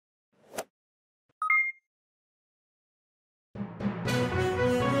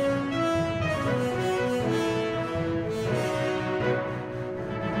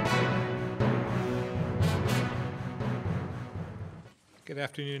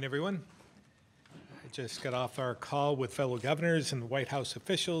afternoon, everyone. I just got off our call with fellow governors and White House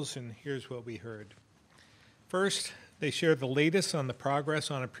officials, and here's what we heard. First, they shared the latest on the progress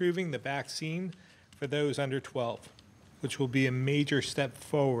on approving the vaccine for those under 12, which will be a major step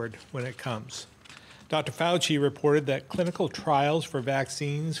forward when it comes. Dr. Fauci reported that clinical trials for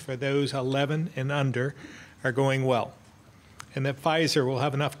vaccines for those 11 and under are going well, and that Pfizer will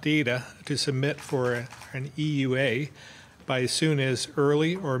have enough data to submit for an EUA by as soon as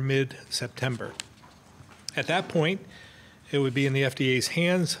early or mid-September. At that point, it would be in the FDA's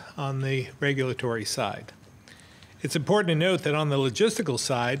hands on the regulatory side. It's important to note that on the logistical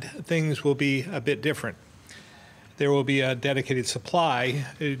side, things will be a bit different. There will be a dedicated supply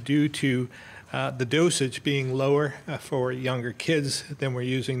due to the dosage being lower for younger kids than we're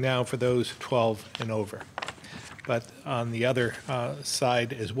using now for those 12 and over. But on the other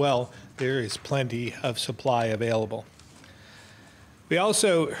side as well, there is plenty of supply available. We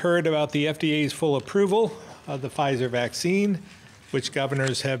also heard about the FDA's full approval of the Pfizer vaccine, which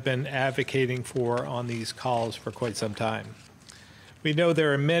governors have been advocating for on these calls for quite some time. We know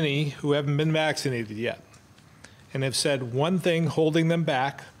there are many who haven't been vaccinated yet and have said one thing holding them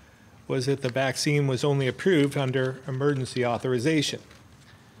back was that the vaccine was only approved under emergency authorization.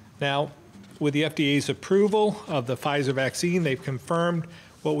 Now, with the FDA's approval of the Pfizer vaccine, they've confirmed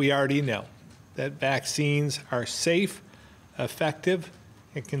what we already know, that vaccines are safe, effective,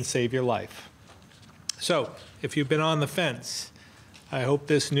 and can save your life. So, if you've been on the fence, I hope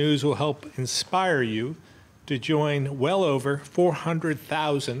this news will help inspire you to join well over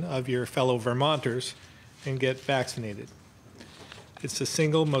 400,000 of your fellow Vermonters and get vaccinated. It's the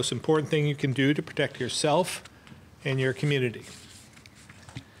single most important thing you can do to protect yourself and your community.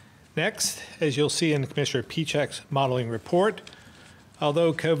 Next, as you'll see in Commissioner Pieciak's modeling report,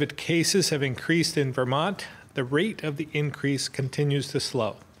 although COVID cases have increased in Vermont, the rate of the increase continues to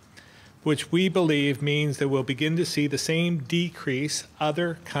slow, which we believe means that we'll begin to see the same decrease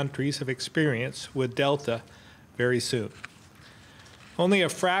other countries have experienced with Delta very soon. Only a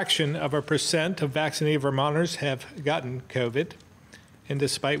fraction of a percent of vaccinated Vermonters have gotten COVID, and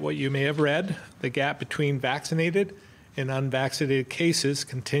despite what you may have read, the gap between vaccinated and unvaccinated cases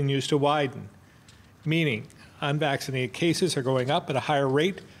continues to widen, meaning unvaccinated cases are going up at a higher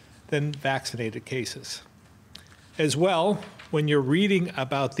rate than vaccinated cases. As well, when you're reading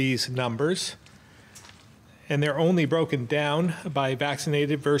about these numbers, and they're only broken down by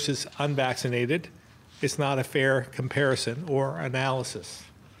vaccinated versus unvaccinated, it's not a fair comparison or analysis.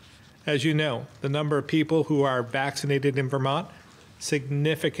 As you know, the number of people who are vaccinated in Vermont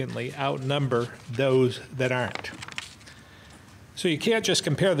significantly outnumber those that aren't. So you can't just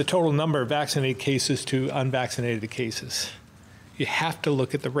compare the total number of vaccinated cases to unvaccinated cases. You have to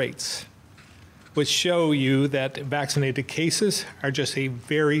look at the rates, which show you that vaccinated cases are just a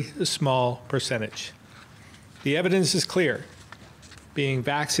very small percentage. The evidence is clear. Being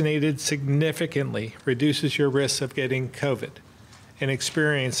vaccinated significantly reduces your risk of getting COVID and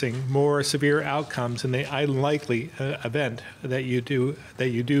experiencing more severe outcomes in the unlikely event that you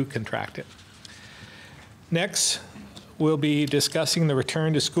do contract it. Next, we'll be discussing the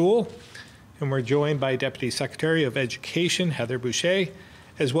return to school, and we're joined by Deputy Secretary of Education, Heather Boucher,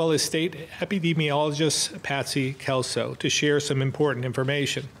 as well as state epidemiologist Patsy Kelso to share some important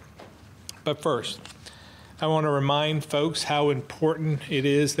information. But first, I want to remind folks how important it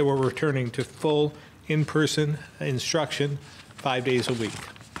is that we're returning to full in-person instruction 5 days a week.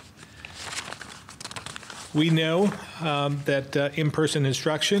 We know that in-person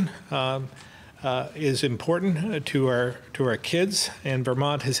instruction is important to our kids, and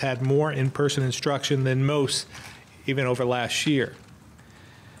Vermont has had more in-person instruction than most, even over last year.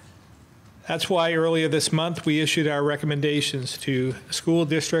 That's why earlier this month we issued our recommendations to school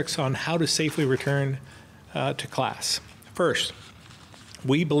districts on how to safely return to class. First,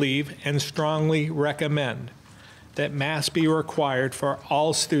 we believe and strongly recommend that masks be required for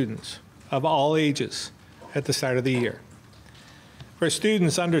all students of all ages at the start of the year. For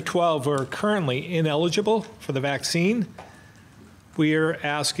students under 12 who are currently ineligible for the vaccine, we are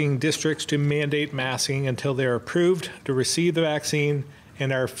asking districts to mandate masking until they're approved to receive the vaccine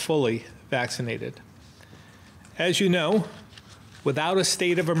and are fully vaccinated. As you know, without a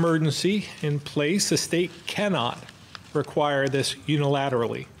state of emergency in place, the state cannot require this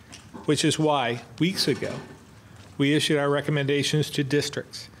unilaterally, which is why, weeks ago, we issued our recommendations to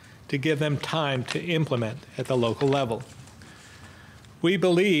districts to give them time to implement at the local level. We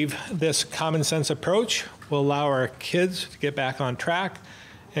believe this common sense approach will allow our kids to get back on track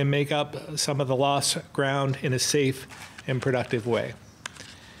and make up some of the lost ground in a safe and productive way.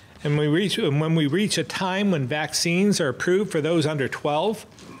 And when we reach a time when vaccines are approved for those under 12,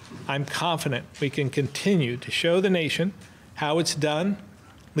 I'm confident we can continue to show the nation how it's done,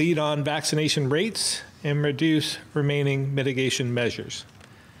 lead on vaccination rates, and reduce remaining mitigation measures.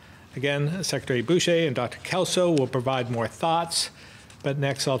 Again, Secretary Boucher and Dr. Kelso will provide more thoughts, but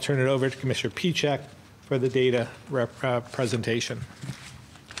next I'll turn it over to Commissioner Pieciak for the data presentation.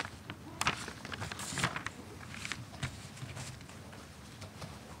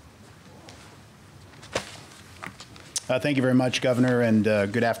 Thank you very much, Governor, and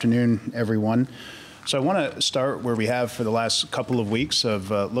good afternoon, everyone. So I want to start where we have for the last couple of weeks of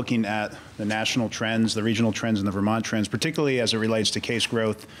looking at the national trends, the regional trends, and the Vermont trends, particularly as it relates to case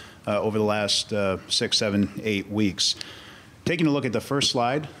growth over the last 6, 7, 8 weeks. Taking a look at the first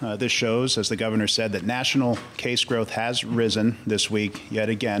slide, this shows, as the Governor said, that national case growth has risen this week yet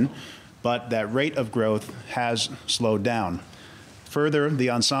again, but that rate of growth has slowed down. Further, the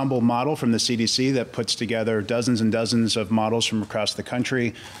ensemble model from the CDC that puts together dozens and dozens of models from across the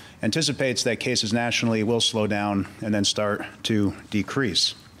country anticipates that cases nationally will slow down and then start to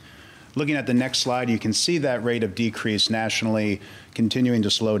decrease. Looking at the next slide, you can see that rate of decrease nationally continuing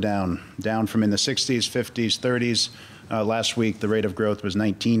to slow down from in the 60s, 50s, 30s. Last week, the rate of growth was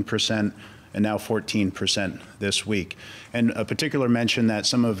 19%. And now 14% this week. And a particular mention that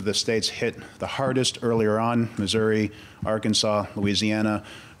some of the states hit the hardest earlier on, Missouri, Arkansas, Louisiana,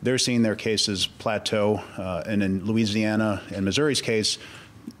 they're seeing their cases plateau, and in Louisiana and Missouri's case,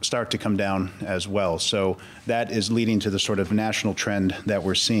 start to come down as well. So that is leading to the sort of national trend that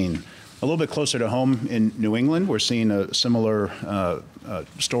we're seeing. A little bit closer to home in New England, we're seeing a similar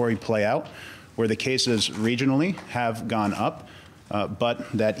story play out, where the cases regionally have gone up. But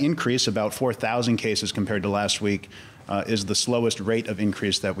that increase, about 4,000 cases compared to last week, is the slowest rate of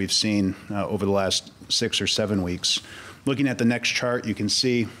increase that we've seen over the last 6 or 7 weeks. Looking at the next chart, you can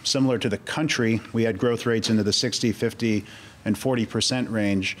see, similar to the country, we had growth rates into the 60, 50, and 40%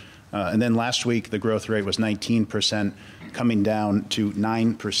 range. And then last week, the growth rate was 19%, coming down to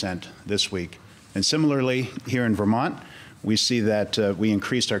 9% this week. And similarly, here in Vermont, we see that we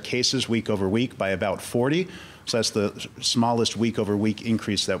increased our cases week over week by about 40. So that's the smallest week-over-week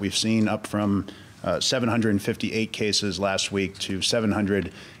increase that we've seen, up from 758 cases last week to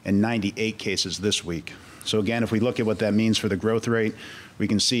 798 cases this week. So again, if we look at what that means for the growth rate, we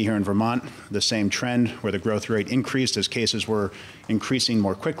can see here in Vermont the same trend where the growth rate increased as cases were increasing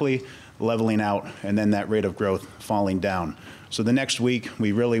more quickly, leveling out, and then that rate of growth falling down. So the next week,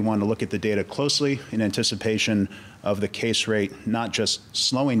 we really want to look at the data closely in anticipation of the case rate not just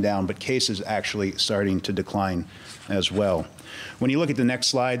slowing down, but cases actually starting to decline as well. When you look at the next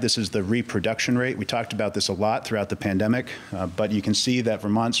slide, this is the reproduction rate. We talked about this a lot throughout the pandemic, but you can see that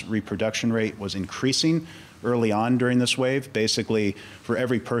Vermont's reproduction rate was increasing early on during this wave. Basically, for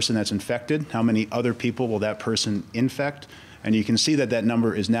every person that's infected, how many other people will that person infect? And you can see that that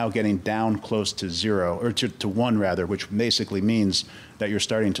number is now getting down close to 0, or to 1 rather, which basically means that you're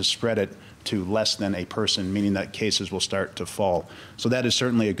starting to spread it to less than a person, meaning that cases will start to fall. So that is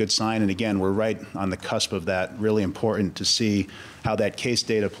certainly a good sign. And again, we're right on the cusp of that. Really important to see how that case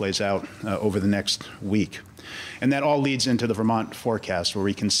data plays out over the next week. And that all leads into the Vermont forecast, where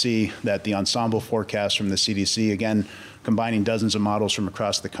we can see that the ensemble forecast from the CDC, again, combining dozens of models from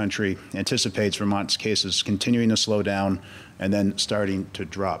across the country, anticipates Vermont's cases continuing to slow down and then starting to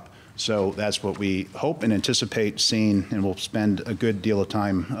drop. So that's what we hope and anticipate seeing, and we'll spend a good deal of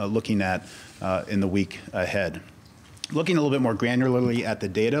time looking at in the week ahead. Looking a little bit more granularly at the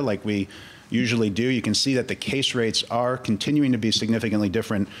data, like we usually do, you can see that the case rates are continuing to be significantly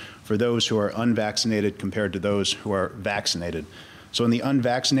different for those who are unvaccinated compared to those who are vaccinated. So in the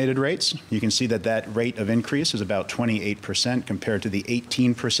unvaccinated rates, you can see that that rate of increase is about 28% compared to the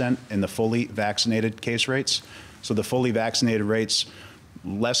 18% in the fully vaccinated case rates. So the fully vaccinated rates,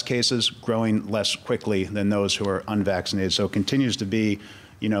 less cases, growing less quickly than those who are unvaccinated. So it continues to be,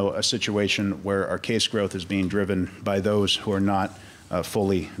 a situation where our case growth is being driven by those who are not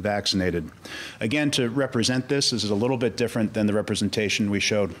fully vaccinated. Again, to represent this is a little bit different than the representation we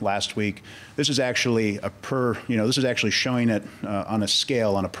showed last week. This is actually a this is actually showing it on a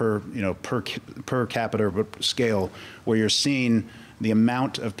scale, on a per capita scale, where you're seeing the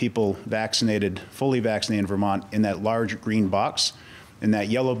amount of people vaccinated, fully vaccinated in Vermont in that large green box. In that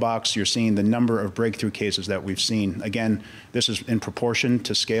yellow box, you're seeing the number of breakthrough cases that we've seen. Again, this is in proportion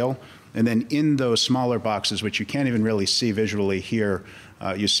to scale. And then in those smaller boxes, which you can't even really see visually here,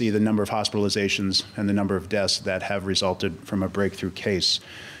 you see the number of hospitalizations and the number of deaths that have resulted from a breakthrough case.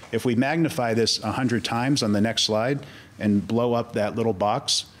 If we magnify this 100 times on the next slide and blow up that little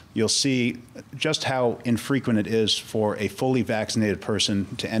box, you'll see just how infrequent it is for a fully vaccinated person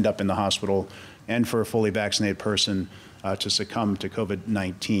to end up in the hospital and for a fully vaccinated person to succumb to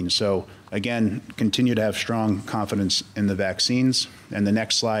COVID-19. So again, continue to have strong confidence in the vaccines. And the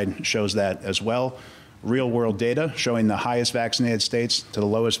next slide shows that as well. Real world data showing the highest vaccinated states to the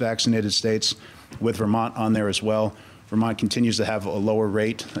lowest vaccinated states, with Vermont on there as well. Vermont continues to have a lower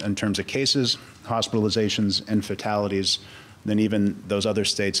rate in terms of cases, hospitalizations, and fatalities than even those other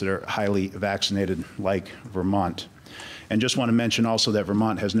states that are highly vaccinated like Vermont. And just want to mention also that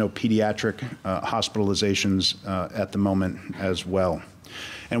Vermont has no pediatric hospitalizations at the moment as well.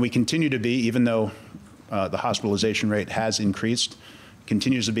 And we continue to be, even though the hospitalization rate has increased,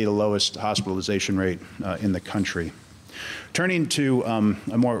 continues to be the lowest hospitalization rate in the country. Turning to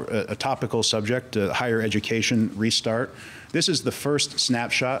a topical subject, higher education restart. This is the first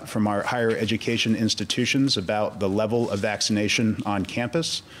snapshot from our higher education institutions about the level of vaccination on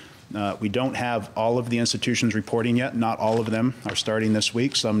campus. We don't have all of the institutions reporting yet. Not all of them are starting this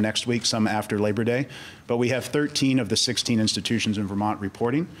week, some next week, some after Labor Day. But we have 13 of the 16 institutions in Vermont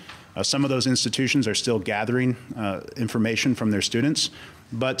reporting. Some of those institutions are still gathering information from their students,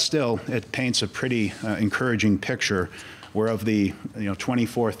 but still it paints a pretty encouraging picture where of the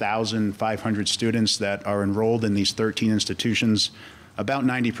 24,500 students that are enrolled in these 13 institutions, about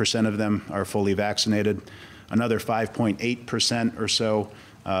 90% of them are fully vaccinated. Another 5.8% or so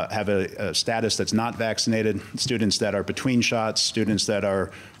have a status that's not vaccinated, students that are between shots, students that are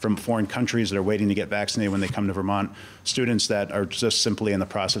from foreign countries that are waiting to get vaccinated when they come to Vermont, students that are just simply in the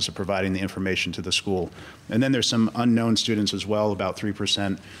process of providing the information to the school. And then there's some unknown students as well, about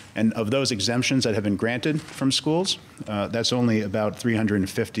 3%. And of those exemptions that have been granted from schools, that's only about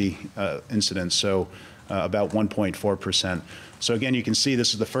 350 incidents, so about 1.4%. So again, you can see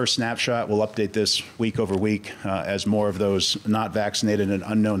this is the first snapshot. We'll update this week over week as more of those not vaccinated and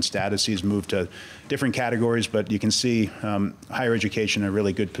unknown statuses move to different categories. But you can see higher education in a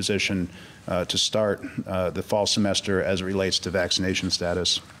really good position to start the fall semester as it relates to vaccination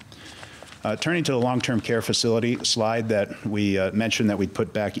status. Turning to the long-term care facility slide that we mentioned that we'd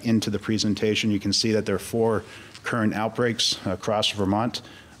put back into the presentation, you can see that there are 4 current outbreaks across Vermont,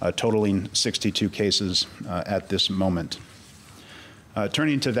 totaling 62 cases at this moment.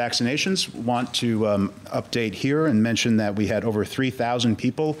 Turning to vaccinations, want to update here and mention that we had over 3,000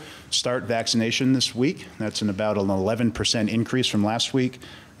 people start vaccination this week. That's about an 11% increase from last week.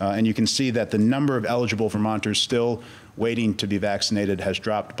 And you can see that the number of eligible Vermonters still waiting to be vaccinated has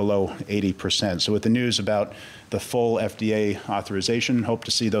dropped below 80%. So with the news about the full FDA authorization, hope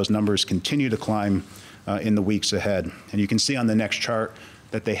to see those numbers continue to climb in the weeks ahead. And you can see on the next chart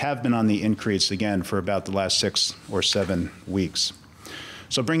that they have been on the increase again for about the last 6 or 7 weeks.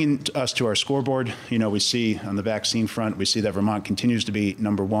 So bringing us to our scoreboard, we see on the vaccine front, we see that Vermont continues to be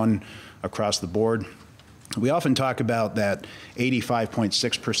 #1 across the board. We often talk about that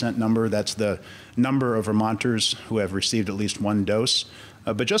 85.6% number. That's the number of Vermonters who have received at least 1 dose.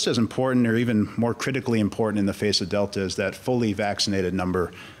 But just as important, or even more critically important in the face of Delta, is that fully vaccinated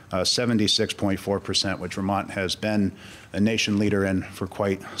number, 76.4%, which Vermont has been a nation leader in for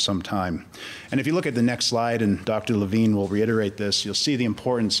quite some time. And if you look at the next slide, and Dr. Levine will reiterate this, you'll see the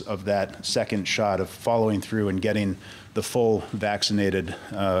importance of that second shot, of following through and getting the full vaccinated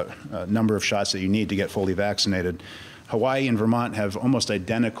number of shots that you need to get fully vaccinated. Hawaii and Vermont have almost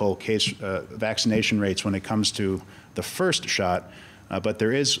identical vaccination rates when it comes to the first shot, but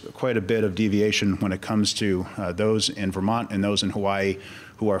there is quite a bit of deviation when it comes to those in Vermont and those in Hawaii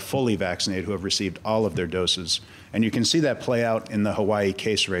who are fully vaccinated, who have received all of their doses. And you can see that play out in the Hawaii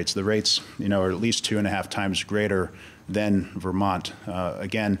case rates. The rates, are at least 2.5 times greater than Vermont.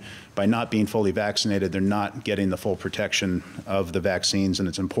 Again, by not being fully vaccinated, they're not getting the full protection of the vaccines, and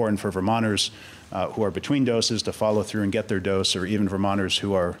it's important for Vermonters who are between doses to follow through and get their dose, or even Vermonters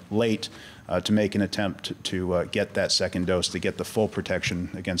who are late to make an attempt to get that second dose to get the full protection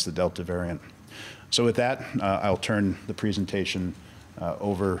against the Delta variant. So with that, I'll turn the presentation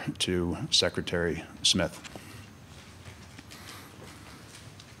over to Secretary Smith.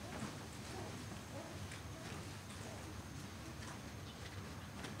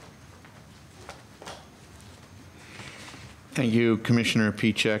 Thank you, Commissioner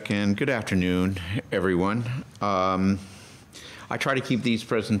Pieciak, and good afternoon, everyone. I try to keep these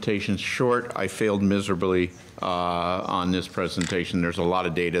presentations short. I failed miserably on this presentation. There's a lot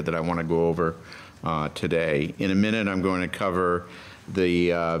of data that I want to go over today. In a minute, I'm going to cover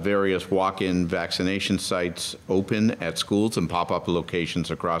the various walk-in vaccination sites open at schools and pop-up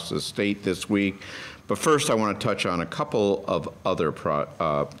locations across the state this week. But first, I want to touch on a couple of other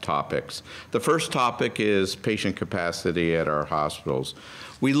topics. The first topic is patient capacity at our hospitals.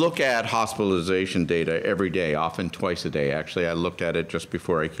 We look at hospitalization data every day, often twice a day. Actually, I looked at it just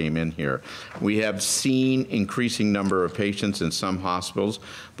before I came in here. We have seen increasing number of patients in some hospitals,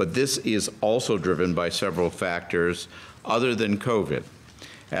 but this is also driven by several factors other than COVID.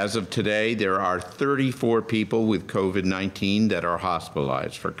 As of today, there are 34 people with COVID-19 that are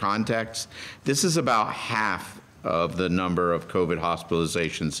hospitalized. For context, this is about half of the number of COVID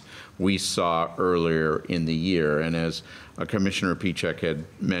hospitalizations we saw earlier in the year. And as Commissioner Pieciak had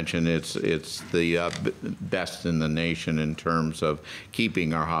mentioned, it's the best in the nation in terms of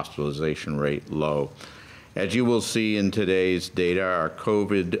keeping our hospitalization rate low. As you will see in today's data, our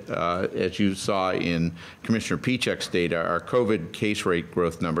COVID, as you saw in Commissioner Pieciak's data, our COVID case rate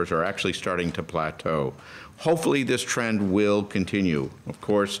growth numbers are actually starting to plateau. Hopefully this trend will continue. Of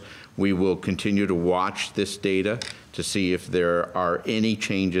course, we will continue to watch this data to see if there are any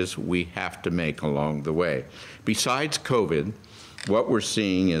changes we have to make along the way. Besides COVID, what we're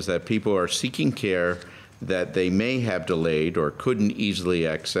seeing is that people are seeking care that they may have delayed or couldn't easily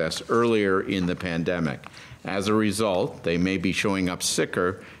access earlier in the pandemic. As a result, they may be showing up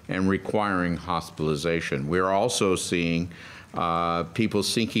sicker and requiring hospitalization. We're also seeing people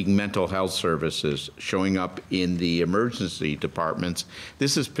seeking mental health services showing up in the emergency departments.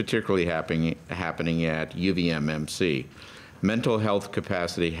 This is particularly happening at UVMMC. Mental health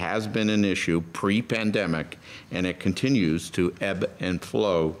capacity has been an issue pre-pandemic, and it continues to ebb and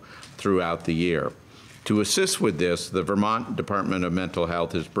flow throughout the year. To assist with this, the Vermont Department of Mental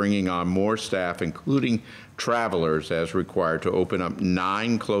Health is bringing on more staff, including travelers, as required, to open up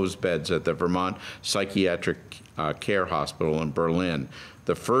 9 closed beds at the Vermont Psychiatric Care Hospital in Berlin.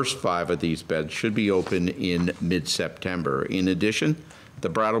 The first 5 of these beds should be open in mid-September. In addition, the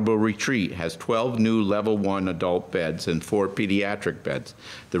Brattleboro Retreat has 12 new level 1 adult beds and 4 pediatric beds.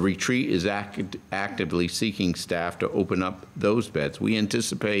 The retreat is actively seeking staff to open up those beds. We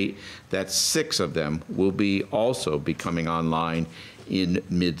anticipate that 6 of them will also be coming online in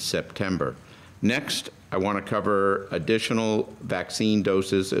mid-September. Next, I want to cover additional vaccine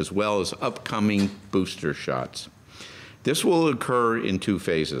doses as well as upcoming booster shots. This will occur in 2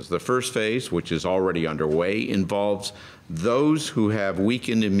 phases. The first phase, which is already underway, involves those who have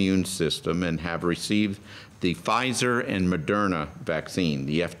weakened immune system and have received the Pfizer and Moderna vaccine.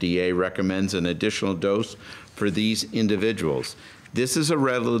 The FDA recommends an additional dose for these individuals. This is a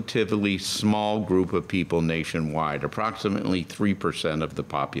relatively small group of people nationwide, approximately 3% of the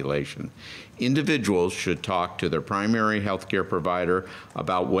population. Individuals should talk to their primary healthcare provider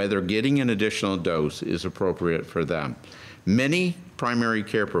about whether getting an additional dose is appropriate for them. Many primary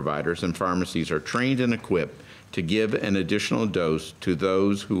care providers and pharmacies are trained and equipped to give an additional dose to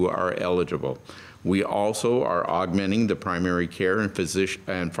those who are eligible. We also are augmenting the primary care and physician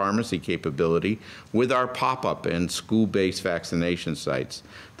and pharmacy capability with our pop-up and school-based vaccination sites.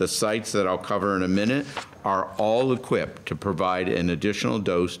 The sites that I'll cover in a minute are all equipped to provide an additional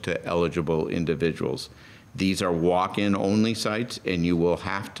dose to eligible individuals. These are walk-in only sites, and you will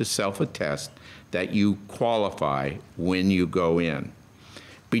have to self-attest that you qualify when you go in.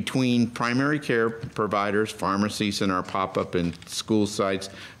 Between primary care providers, pharmacies, and our pop-up and school sites,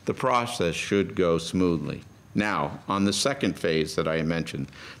 the process should go smoothly. Now, on the second phase that I mentioned,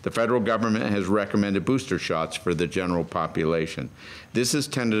 the federal government has recommended booster shots for the general population. This is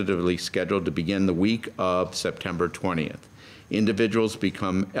tentatively scheduled to begin the week of September 20th. Individuals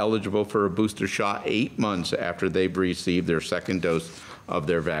become eligible for a booster shot 8 months after they've received their second dose of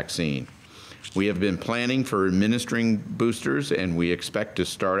their vaccine. We have been planning for administering boosters, and we expect to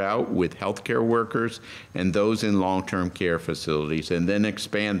start out with healthcare workers and those in long-term care facilities, and then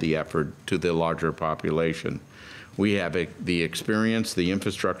expand the effort to the larger population. We have the experience, the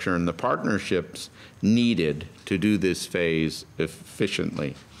infrastructure, and the partnerships needed to do this phase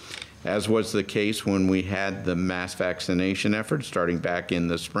efficiently. As was the case when we had the mass vaccination effort starting back in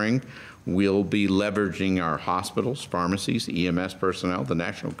the spring, we'll be leveraging our hospitals, pharmacies, EMS personnel, the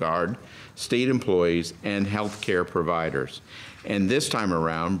National Guard, state employees, and healthcare providers. And this time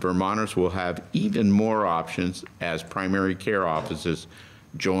around, Vermonters will have even more options as primary care offices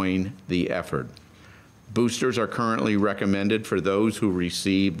join the effort. Boosters are currently recommended for those who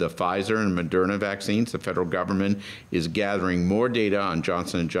receive the Pfizer and Moderna vaccines. The federal government is gathering more data on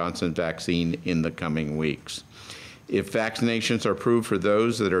Johnson & Johnson vaccine in the coming weeks. If vaccinations are approved for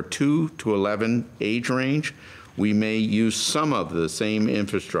those that are 2 to 11 age range, we may use some of the same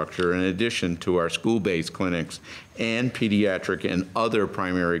infrastructure in addition to our school-based clinics and pediatric and other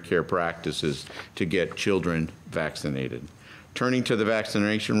primary care practices to get children vaccinated. Turning to the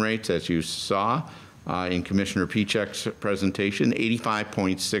vaccination rates, as you saw, In Commissioner Pieciak's presentation,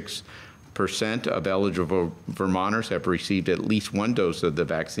 85.6% of eligible Vermonters have received at least one dose of the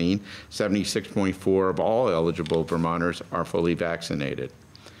vaccine. 76.4% of all eligible Vermonters are fully vaccinated.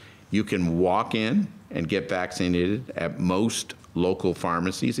 You can walk in and get vaccinated at most local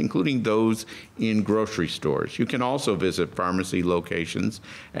pharmacies, including those in grocery stores. You can also visit pharmacy locations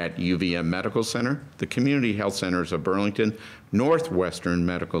at UVM Medical Center, the Community Health Centers of Burlington, Northwestern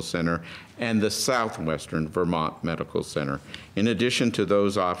Medical Center, and the Southwestern Vermont Medical Center. In addition to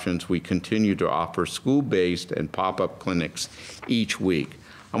those options, we continue to offer school-based and pop-up clinics each week.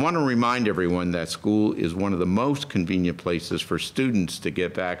 I want to remind everyone that school is one of the most convenient places for students to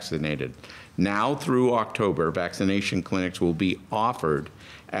get vaccinated. Now through October, vaccination clinics will be offered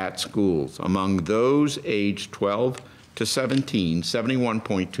at schools. Among those aged 12 to 17,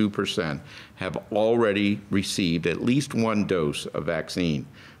 71.2% have already received at least one dose of vaccine.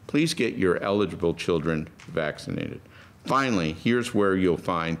 Please get your eligible children vaccinated. Finally, here's where you'll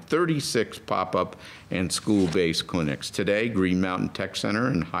find 36 pop-up and school-based clinics. Today, Green Mountain Tech Center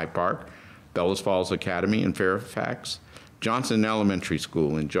in Hyde Park, Bellows Falls Academy in Fairfax, Johnson Elementary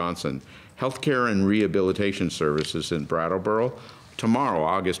School in Johnson, Healthcare and Rehabilitation Services in Brattleboro. Tomorrow,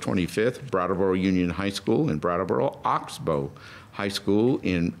 August 25th, Brattleboro Union High School in Brattleboro, Oxbow High School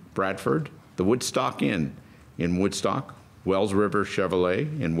in Bradford, the Woodstock Inn in Woodstock, Wells River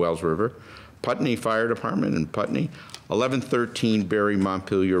Chevrolet in Wells River, Putney Fire Department in Putney, 1113 Barry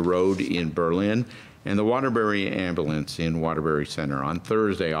Montpelier Road in Berlin, and the Waterbury Ambulance in Waterbury Center. On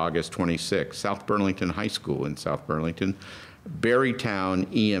Thursday, August 26th, South Burlington High School in South Burlington, Barrytown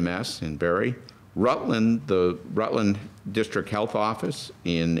EMS in Barry, Rutland, the Rutland District Health Office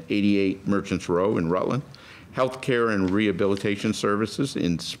in 88 Merchants Row in Rutland, Healthcare and Rehabilitation Services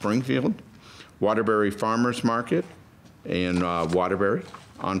in Springfield, Waterbury Farmers Market in Waterbury.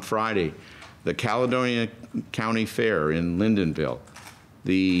 On Friday, the Caledonia County Fair in Lyndonville,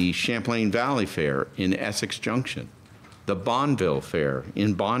 the Champlain Valley Fair in Essex Junction, the Bonneville Fair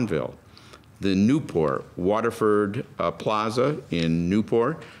in Bonneville, the Newport Waterford Plaza in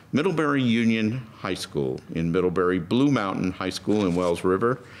Newport, Middlebury Union High School in Middlebury, Blue Mountain High School in Wells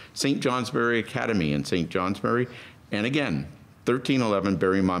River, St. Johnsbury Academy in St. Johnsbury, and again, 1311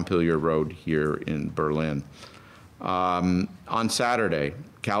 Barry Montpelier Road here in Berlin. On Saturday,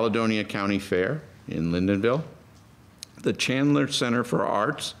 Caledonia County Fair in Lyndonville, the Chandler Center for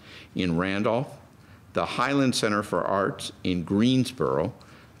Arts in Randolph, the Highland Center for Arts in Greensboro,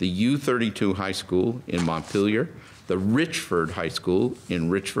 the U32 High School in Montpelier, the Richford High School in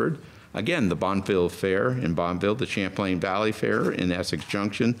Richford, again, the Bonneville Fair in Bonneville, the Champlain Valley Fair in Essex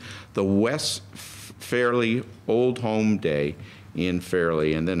Junction, the West Fairleigh Old Home Day in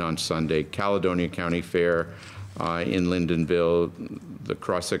Fairleigh, and then on Sunday, Caledonia County Fair in Lyndonville, the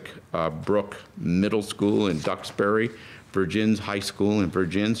Crossick Brook Middle School in Duxbury, Virgin's High School in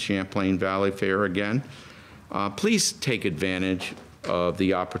Virgin's, Champlain Valley Fair again. Please take advantage of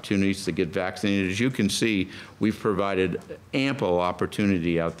the opportunities to get vaccinated. As you can see, we've provided ample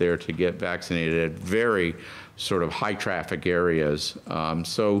opportunity out there to get vaccinated at very sort of high traffic areas.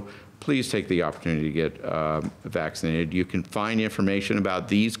 So please take the opportunity to get vaccinated. You can find information about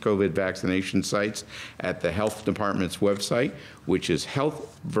these COVID vaccination sites at the Health Department's website, which is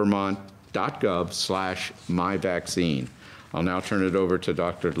healthvermont.gov/myvaccine. I'll now turn it over to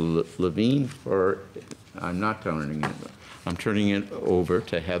Dr. Levine for, I'm turning it over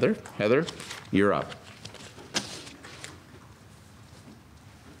to Heather. Heather, you're up.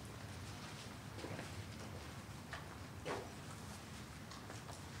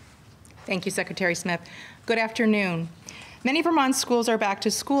 Thank you, Secretary Smith. Good afternoon. Many Vermont schools are back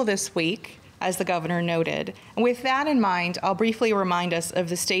to school this week, as the governor noted. And with that in mind, I'll briefly remind us of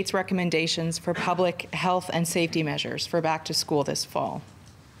the state's recommendations for public health and safety measures for back to school this fall.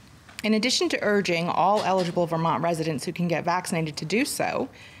 In addition to urging all eligible Vermont residents who can get vaccinated to do so,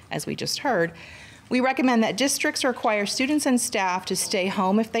 as we just heard, we recommend that districts require students and staff to stay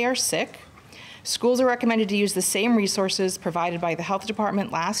home if they are sick. Schools are recommended to use the same resources provided by the health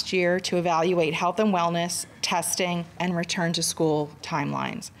department last year to evaluate health and wellness, testing, and return to school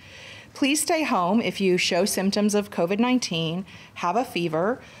timelines. Please stay home if you show symptoms of COVID-19, have a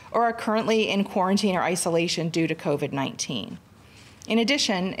fever, or are currently in quarantine or isolation due to COVID-19. In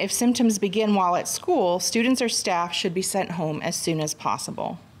addition, if symptoms begin while at school, students or staff should be sent home as soon as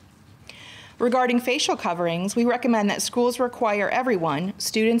possible. Regarding facial coverings, we recommend that schools require everyone,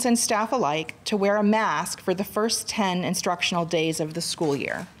 students and staff alike, to wear a mask for the first 10 instructional days of the school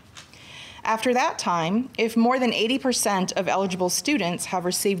year. After that time, if more than 80% of eligible students have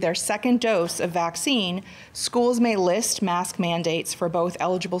received their second dose of vaccine, schools may list mask mandates for both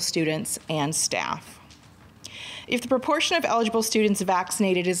eligible students and staff. If the proportion of eligible students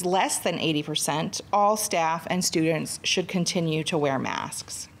vaccinated is less than 80%, all staff and students should continue to wear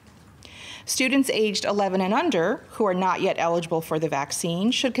masks. Students aged 11 and under who are not yet eligible for the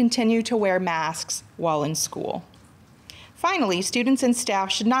vaccine should continue to wear masks while in school. Finally, students and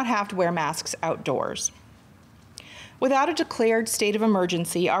staff should not have to wear masks outdoors. Without a declared state of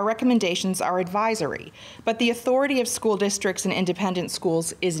emergency, our recommendations are advisory, but the authority of school districts and independent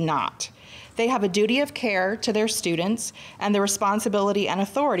schools is not. They have a duty of care to their students and the responsibility and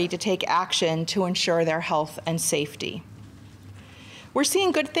authority to take action to ensure their health and safety. We're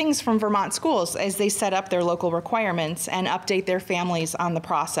seeing good things from Vermont schools as they set up their local requirements and update their families on the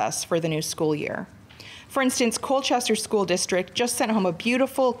process for the new school year. For instance, Colchester School District just sent home a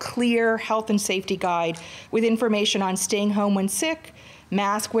beautiful, clear health and safety guide with information on staying home when sick,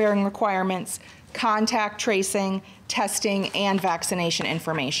 mask wearing requirements, contact tracing, testing, and vaccination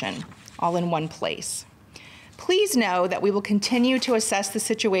information, all in one place. Please know that we will continue to assess the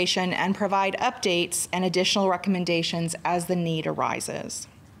situation and provide updates and additional recommendations as the need arises.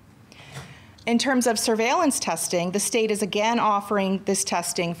 In terms of surveillance testing, the state is again offering this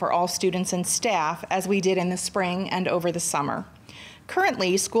testing for all students and staff, as we did in the spring and over the summer.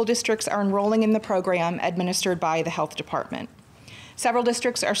 Currently, school districts are enrolling in the program administered by the health department. Several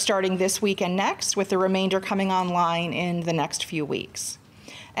districts are starting this week and next, with the remainder coming online in the next few weeks.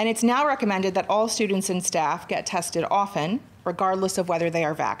 And it's now recommended that all students and staff get tested often, regardless of whether they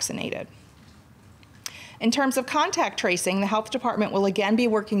are vaccinated. In terms of contact tracing, the health department will again be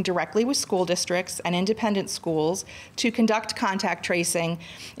working directly with school districts and independent schools to conduct contact tracing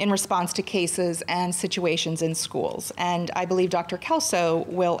in response to cases and situations in schools. And I believe Dr. Kelso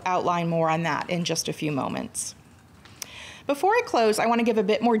will outline more on that in just a few moments. Before I close, I want to give a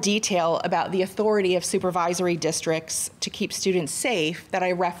bit more detail about the authority of supervisory districts to keep students safe that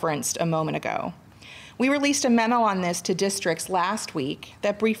I referenced a moment ago. We released a memo on this to districts last week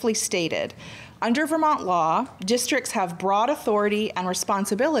that briefly stated, under Vermont law, districts have broad authority and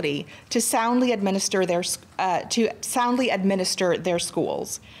responsibility to soundly administer their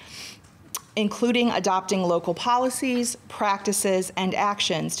schools, including adopting local policies, practices, and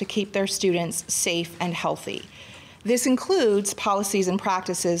actions to keep their students safe and healthy. This includes policies and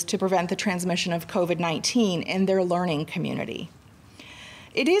practices to prevent the transmission of COVID-19 in their learning community.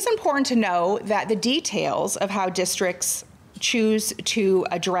 It is important to know that the details of how districts choose to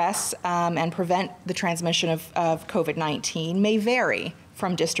address and prevent the transmission of COVID-19 may vary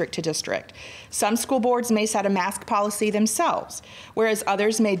from district to district. Some school boards may set a mask policy themselves, whereas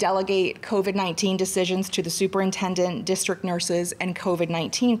others may delegate COVID-19 decisions to the superintendent, district nurses, and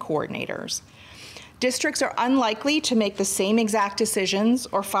COVID-19 coordinators. Districts are unlikely to make the same exact decisions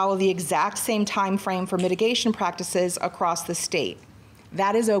or follow the exact same time frame for mitigation practices across the state.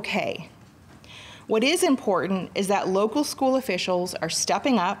 That is okay. What is important is that local school officials are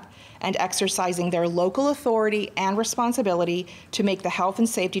stepping up and exercising their local authority and responsibility to make the health and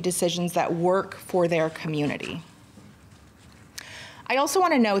safety decisions that work for their community. I also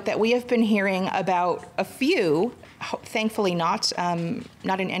want to note that we have been hearing about a few, thankfully not in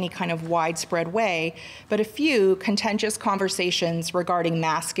any kind of widespread way, but a few contentious conversations regarding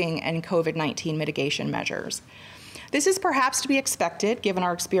masking and COVID-19 mitigation measures. This is perhaps to be expected given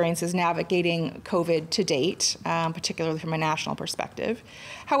our experiences navigating COVID to date, particularly from a national perspective.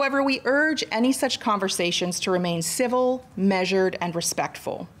 However, we urge any such conversations to remain civil, measured, and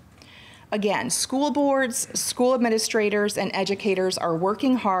respectful. Again, school boards, school administrators, and educators are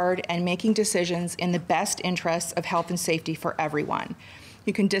working hard and making decisions in the best interests of health and safety for everyone.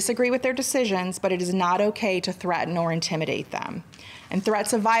 You can disagree with their decisions, but it is not okay to threaten or intimidate them. And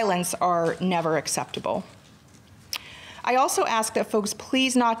threats of violence are never acceptable. I also ask that folks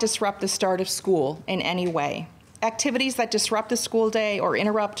please not disrupt the start of school in any way. Activities that disrupt the school day or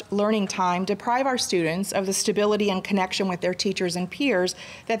interrupt learning time deprive our students of the stability and connection with their teachers and peers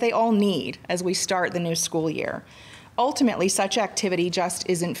that they all need as we start the new school year. Ultimately, such activity just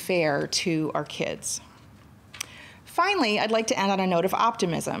isn't fair to our kids. Finally, I'd like to end on a note of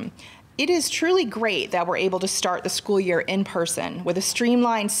optimism. It is truly great that we're able to start the school year in person with a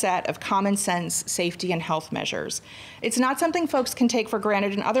streamlined set of common sense safety and health measures. It's not something folks can take for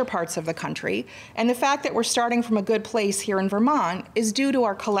granted in other parts of the country, and the fact that we're starting from a good place here in Vermont is due to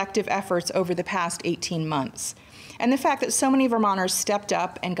our collective efforts over the past 18 months, and the fact that so many Vermonters stepped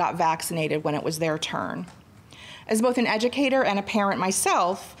up and got vaccinated when it was their turn. As both an educator and a parent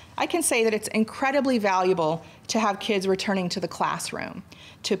myself, I can say that it's incredibly valuable to have kids returning to the classroom,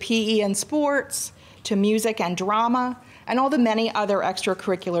 to PE and sports, to music and drama, and all the many other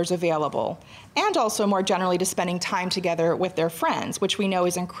extracurriculars available, and also more generally to spending time together with their friends, which we know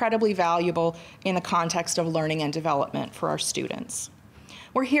is incredibly valuable in the context of learning and development for our students.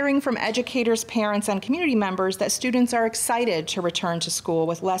 We're hearing from educators, parents, and community members that students are excited to return to school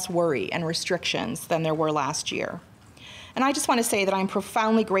with less worry and restrictions than there were last year. And I just want to say that I'm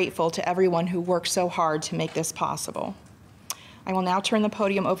profoundly grateful to everyone who worked so hard to make this possible. I will now turn the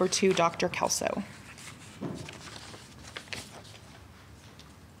podium over to Dr. Kelso.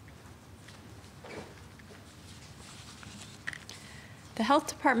 The health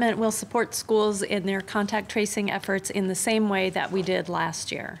department will support schools in their contact tracing efforts in the same way that we did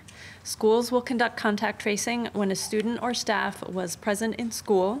last year. Schools will conduct contact tracing when a student or staff was present in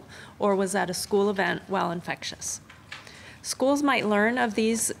school or was at a school event while infectious. Schools might learn of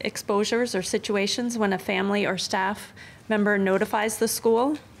these exposures or situations when a family or staff member notifies the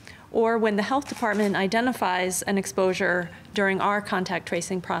school, or when the health department identifies an exposure during our contact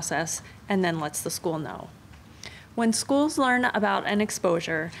tracing process and then lets the school know. When schools learn about an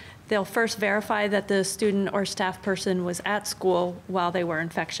exposure, they'll first verify that the student or staff person was at school while they were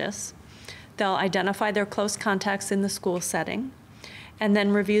infectious. They'll identify their close contacts in the school setting, and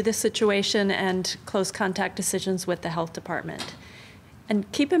then review the situation and close contact decisions with the health department.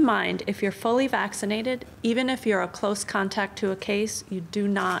 And keep in mind, if you're fully vaccinated, even if you're a close contact to a case, you do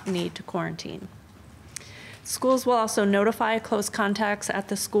not need to quarantine. Schools will also notify close contacts at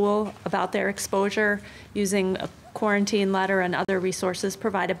the school about their exposure using a quarantine letter and other resources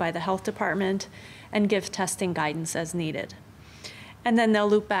provided by the health department, and give testing guidance as needed. And then they'll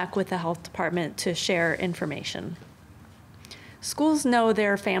loop back with the health department to share information. Schools know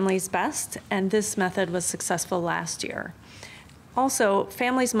their families best, and this method was successful last year. Also,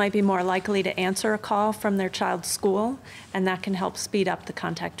 families might be more likely to answer a call from their child's school, and that can help speed up the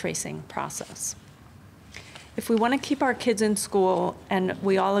contact tracing process. If we want to keep our kids in school, and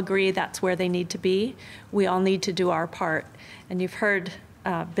we all agree that's where they need to be, we all need to do our part. And you've heard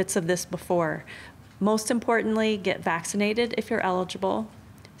bits of this before. Most importantly, get vaccinated if you're eligible.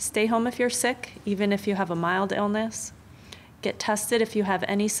 Stay home if you're sick, even if you have a mild illness. Get tested if you have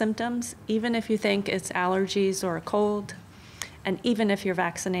any symptoms, even if you think it's allergies or a cold, and even if you're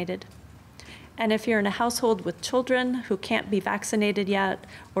vaccinated. And if you're in a household with children who can't be vaccinated yet,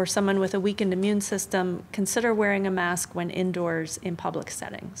 or someone with a weakened immune system, consider wearing a mask when indoors in public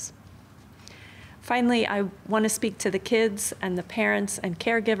settings. Finally, I want to speak to the kids and the parents and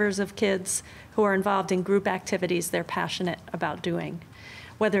caregivers of kids who are involved in group activities they're passionate about doing.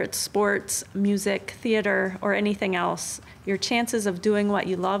 Whether it's sports, music, theater, or anything else, your chances of doing what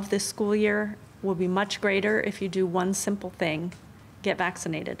you love this school year will be much greater if you do one simple thing: get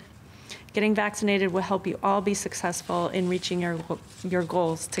vaccinated. Getting vaccinated will help you all be successful in reaching your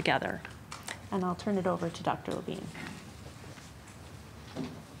goals together. And I'll turn it over to Dr. Levine.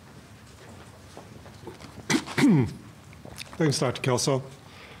 Thanks, Dr. Kelso.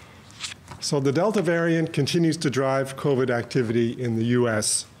 So the Delta variant continues to drive COVID activity in the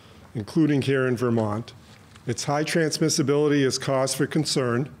U.S., including here in Vermont. Its high transmissibility is cause for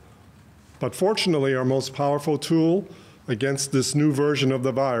concern, but fortunately, our most powerful tool against this new version of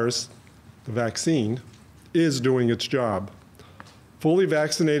the virus, the vaccine, is doing its job. Fully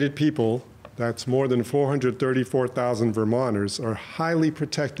vaccinated people, that's more than 434,000 Vermonters, are highly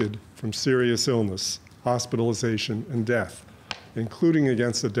protected from serious illness, hospitalization, and death, including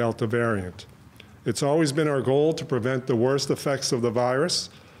against the Delta variant. It's always been our goal to prevent the worst effects of the virus.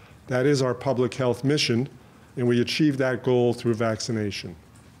 That is our public health mission, and we achieve that goal through vaccination.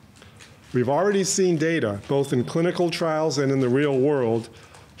 We've already seen data, both in clinical trials and in the real world,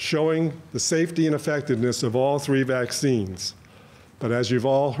 showing the safety and effectiveness of all three vaccines. But as you've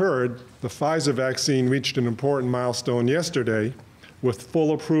all heard, the Pfizer vaccine reached an important milestone yesterday with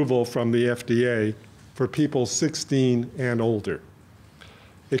full approval from the FDA for people 16 and older.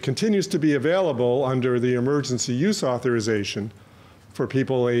 It continues to be available under the emergency use authorization for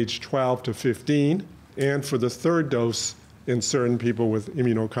people aged 12 to 15 and for the third dose in certain people with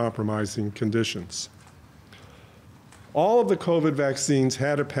immunocompromising conditions. All of the COVID vaccines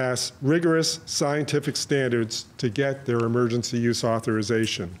had to pass rigorous scientific standards to get their emergency use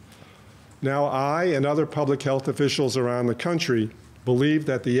authorization. Now, I and other public health officials around the country believe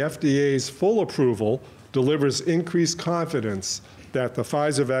that the FDA's full approval delivers increased confidence that the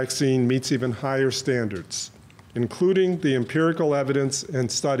Pfizer vaccine meets even higher standards, including the empirical evidence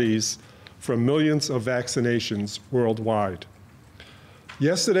and studies from millions of vaccinations worldwide.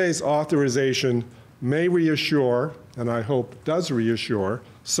 Yesterday's authorization may reassure, and I hope does reassure,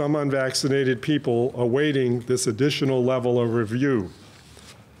 some unvaccinated people awaiting this additional level of review.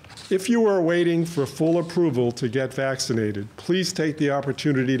 If you are waiting for full approval to get vaccinated, please take the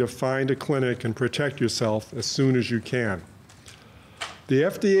opportunity to find a clinic and protect yourself as soon as you can. The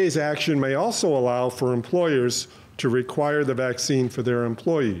FDA's action may also allow for employers to require the vaccine for their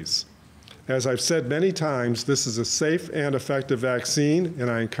employees. As I've said many times, this is a safe and effective vaccine, and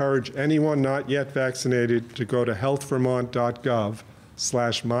I encourage anyone not yet vaccinated to go to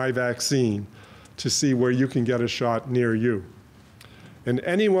healthvermont.gov/myvaccine to see where you can get a shot near you. And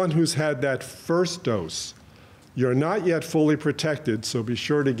anyone who's had that first dose, you're not yet fully protected, so be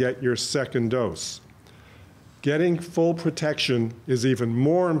sure to get your second dose. Getting full protection is even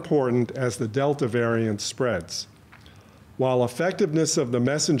more important as the Delta variant spreads. While effectiveness of the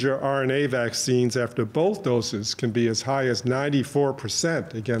messenger RNA vaccines after both doses can be as high as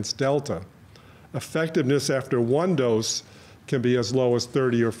 94% against Delta, effectiveness after one dose can be as low as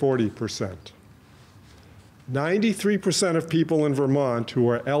 30 or 40%. 93% of people in Vermont who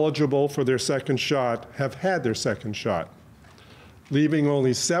are eligible for their second shot have had their second shot, leaving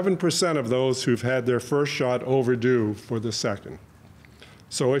only 7% of those who've had their first shot overdue for the second.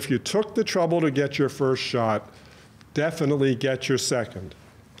 So if you took the trouble to get your first shot, definitely get your second.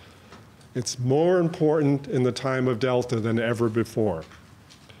 It's more important in the time of Delta than ever before.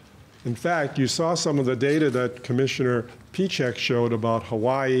 In fact, you saw some of the data that Commissioner Pieciak showed about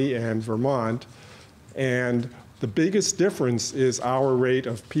Hawaii and Vermont, and the biggest difference is our rate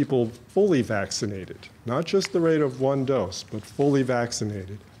of people fully vaccinated, not just the rate of one dose, but fully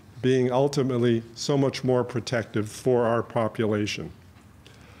vaccinated, being ultimately so much more protective for our population.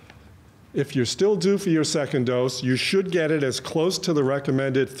 If you're still due for your second dose, you should get it as close to the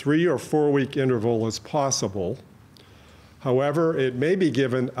recommended 3 or 4 week interval as possible. However, it may be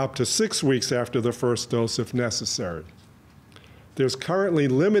given up to 6 weeks after the first dose if necessary. There's currently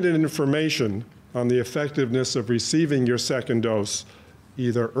limited information on the effectiveness of receiving your second dose,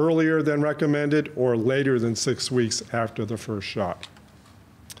 either earlier than recommended or later than 6 weeks after the first shot.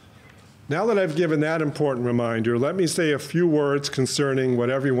 Now that I've given that important reminder, let me say a few words concerning what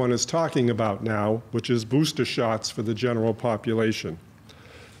everyone is talking about now, which is booster shots for the general population.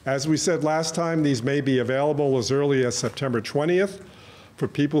 As we said last time, these may be available as early as September 20th for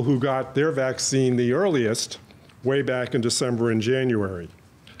people who got their vaccine the earliest, way back in December and January.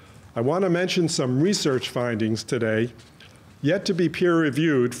 I want to mention some research findings today, yet to be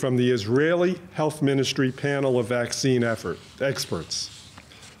peer-reviewed, from the Israeli Health Ministry panel of vaccine experts.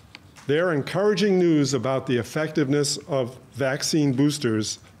 Their encouraging news about the effectiveness of vaccine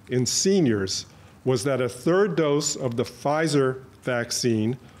boosters in seniors was that a third dose of the Pfizer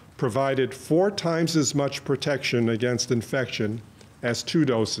vaccine provided 4 times as much protection against infection as 2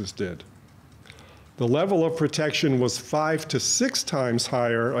 doses did. The level of protection was 5 to 6 times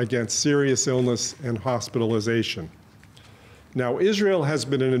higher against serious illness and hospitalization. Now, Israel has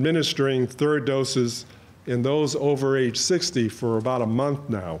been administering third doses in those over age 60 for about a month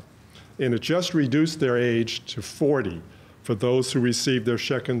now, and it just reduced their age to 40 for those who received their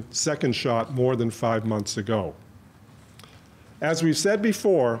second shot more than 5 months ago. As we've said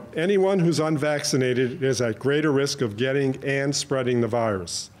before, anyone who's unvaccinated is at greater risk of getting and spreading the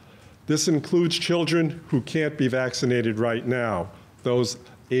virus. This includes children who can't be vaccinated right now, those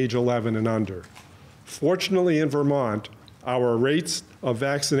age 11 and under. Fortunately, in Vermont, our rates of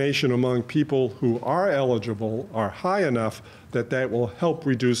vaccination among people who are eligible are high enough that will help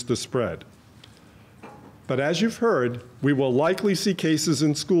reduce the spread. But as you've heard, we will likely see cases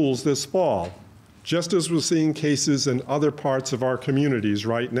in schools this fall, just as we're seeing cases in other parts of our communities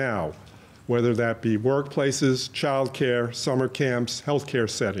right now, whether that be workplaces, childcare, summer camps, healthcare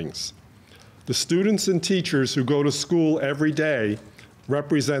settings. The students and teachers who go to school every day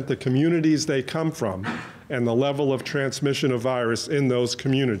represent the communities they come from and the level of transmission of virus in those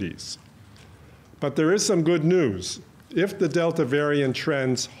communities. But there is some good news. If the Delta variant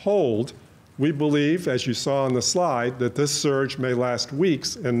trends hold, we believe, as you saw on the slide, that this surge may last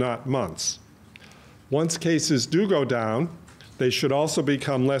weeks and not months. Once cases do go down, they should also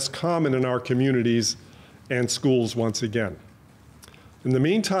become less common in our communities and schools once again. In the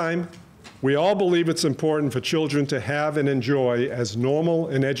meantime, we all believe it's important for children to have and enjoy as normal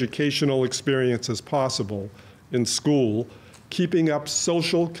an educational experience as possible in school, keeping up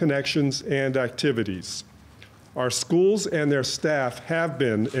social connections and activities. Our schools and their staff have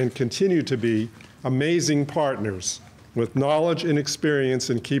been and continue to be amazing partners with knowledge and experience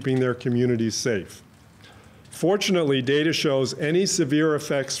in keeping their communities safe. Fortunately, data shows any severe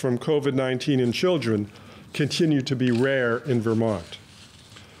effects from COVID-19 in children continue to be rare in Vermont.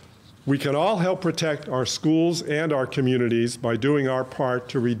 We can all help protect our schools and our communities by doing our part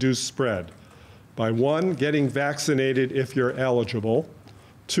to reduce spread. By 1, getting vaccinated if you're eligible.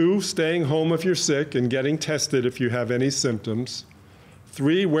 2, staying home if you're sick and getting tested if you have any symptoms.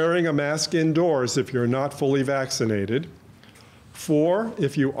 3, wearing a mask indoors if you're not fully vaccinated. 4,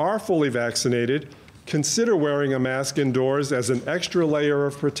 if you are fully vaccinated, consider wearing a mask indoors as an extra layer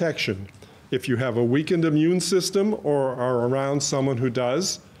of protection if you have a weakened immune system or are around someone who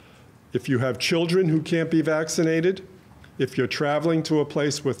does, if you have children who can't be vaccinated, if you're traveling to a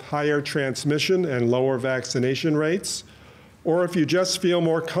place with higher transmission and lower vaccination rates, or if you just feel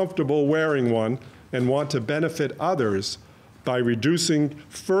more comfortable wearing one and want to benefit others by reducing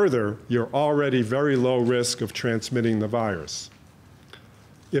further your already very low risk of transmitting the virus.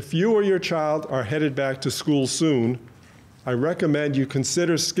 If you or your child are headed back to school soon, I recommend you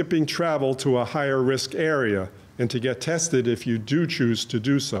consider skipping travel to a higher risk area and to get tested if you do choose to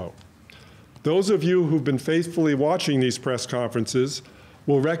do so. Those of you who've been faithfully watching these press conferences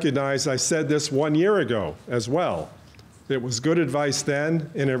will recognize I said this 1 year ago as well. It was good advice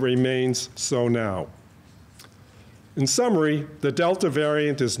then, and it remains so now. In summary, the Delta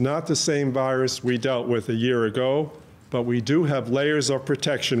variant is not the same virus we dealt with a year ago, but we do have layers of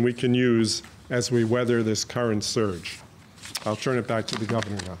protection we can use as we weather this current surge. I'll turn it back to the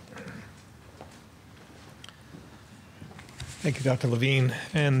governor now. Thank you, Dr. Levine,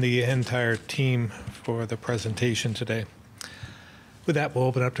 and the entire team for the presentation today. With that, we'll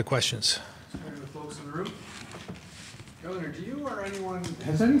open up to questions. Sorry to the folks in the room. Governor, do you or anyone,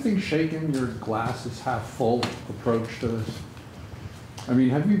 has anything shaken your glass is half full approach to this? I mean,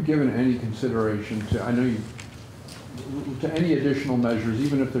 have you given any consideration to, I know you, to any additional measures,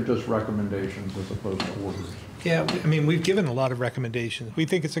 even if they're just recommendations as opposed to orders? Yeah, I mean, we've given a lot of recommendations. We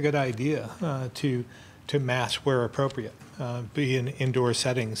think it's a good idea to mask where appropriate, be in indoor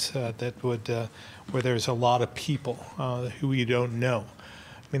settings that would where there's a lot of people who you don't know.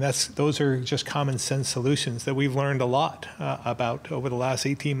 I mean, those are just common sense solutions that we've learned a lot about over the last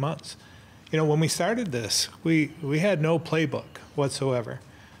 18 months. You know, when we started this, we had no playbook whatsoever.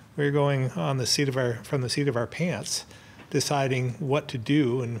 We were going on the seat of from the seat of our pants, deciding what to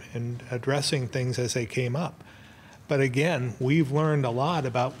do and addressing things as they came up. But again, we've learned a lot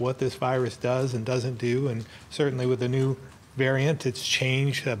about what this virus does and doesn't do, and certainly with the new variant, it's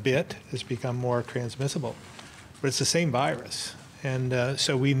changed a bit. It's become more transmissible. But it's the same virus, and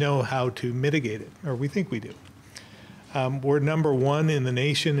so we know how to mitigate it, or we think we do. We're number 1 in the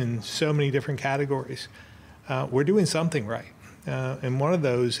nation in so many different categories. We're doing something right, and one of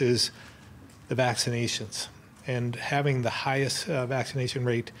those is the vaccinations. And having the highest vaccination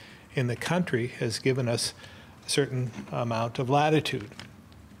rate in the country has given us a certain amount of latitude.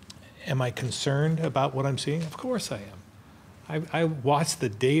 Am I concerned about what I'm seeing? Of course I am. I watch the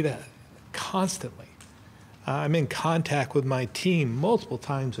data constantly. I'm in contact with my team multiple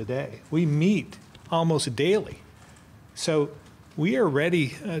times a day. We meet almost daily. So we are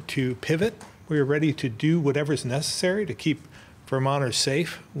ready to pivot. We are ready to do whatever's necessary to keep Vermonters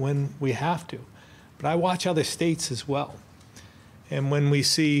safe when we have to. But I watch other states as well. And when we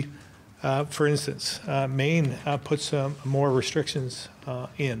see, for instance, Maine puts more restrictions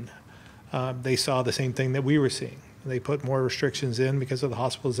in. They saw the same thing that we were seeing. They put more restrictions in because of the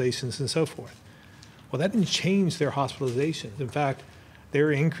hospitalizations and so forth. Well, that didn't change their hospitalizations. In fact,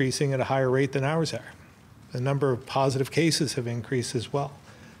 they're increasing at a higher rate than ours are. The number of positive cases have increased as well.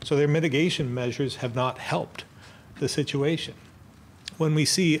 So their mitigation measures have not helped the situation. When we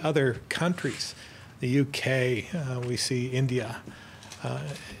see other countries, the UK, we see India,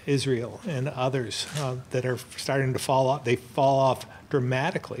 Israel, and others that are starting to fall off, they fall off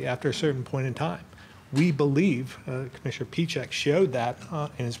dramatically after a certain point in time. We believe, Commissioner Pieciak showed that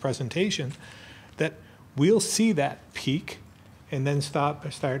in his presentation, that we'll see that peak and then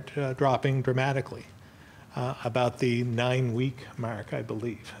start dropping dramatically about the 9-week mark, I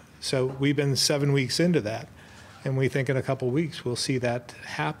believe. So we've been 7 weeks into that, and we think in a couple of weeks we'll see that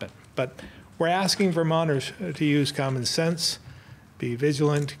happen. But we're asking Vermonters to use common sense, be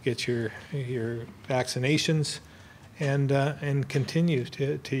vigilant, get your vaccinations, and continue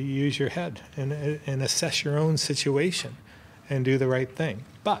to use your head and assess your own situation and do the right thing.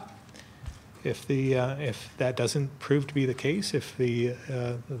 But if that doesn't prove to be the case, if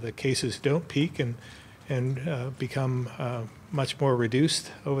the cases don't peak and become much more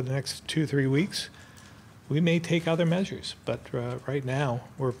reduced over the next 2-3 weeks, we may take other measures. But right now,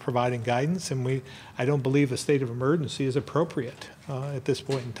 we're providing guidance, and I don't believe a state of emergency is appropriate at this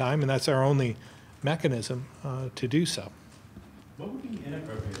point in time, and that's our only mechanism to do so. What would be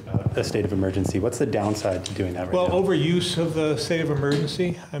inappropriate about a state of emergency? What's the downside to doing that right Well, now? overuse of the state of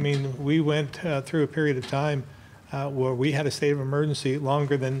emergency. I mean, we went through a period of time where we had a state of emergency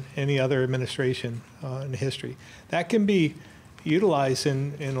longer than any other administration in history. That can be utilized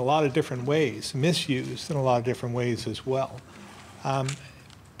in a lot of different ways, misused in a lot of different ways as well.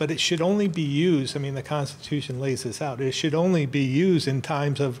 But it should only be used, I mean, the Constitution lays this out, it should only be used in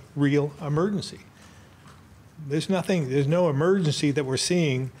times of real emergency. There's no emergency that we're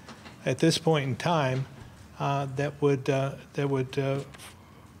seeing at this point in time that would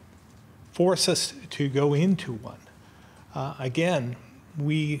force us to go into one. Again,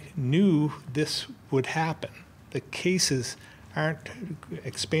 we knew this would happen. The cases aren't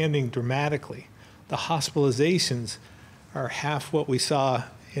expanding dramatically. The hospitalizations are half what we saw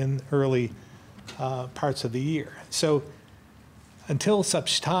in early parts of the year. So until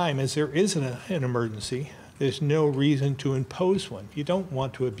such time as there is an emergency, there's no reason to impose one. You don't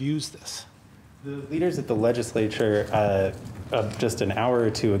want to abuse this. The leaders at the legislature just an hour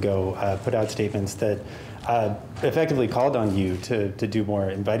or two ago put out statements that effectively called on you to do more,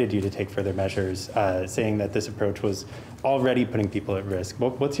 invited you to take further measures, saying that this approach was already putting people at risk.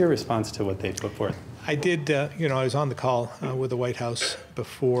 What's your response to what they put forth? I did, I was on the call with the White House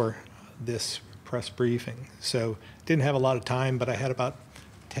before this press briefing, so didn't have a lot of time, but I had about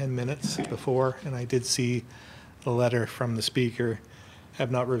 10 minutes before, and I did see the letter from the speaker.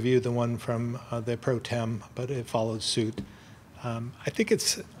 Have not reviewed the one from the pro tem, but it followed suit. I think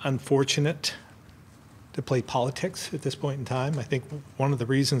it's unfortunate to play politics at this point in time. I think one of the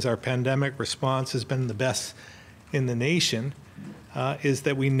reasons our pandemic response has been the best in the nation is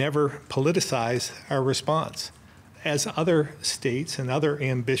that we never politicize our response, as other states and other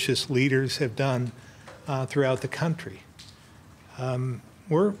ambitious leaders have done throughout the country.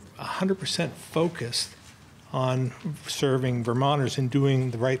 We're 100% focused on serving Vermonters and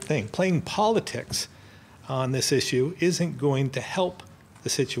doing the right thing. Playing politics on this issue isn't going to help the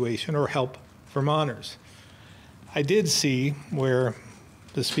situation or help Vermonters. I did see where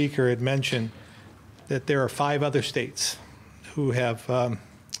the speaker had mentioned that there are 5 other states who have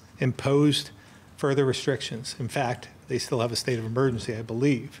imposed further restrictions. In fact, they still have a state of emergency, I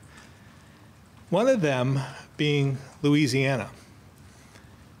believe. One of them being Louisiana.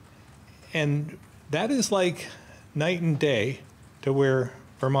 And that is like night and day to where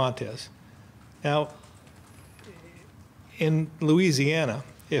Vermont is. Now, in Louisiana,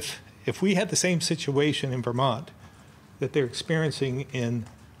 if we had the same situation in Vermont that they're experiencing in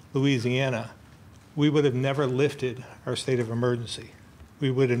Louisiana, we would have never lifted our state of emergency.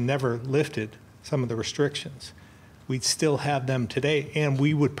 We would have never lifted some of the restrictions. We'd still have them today, and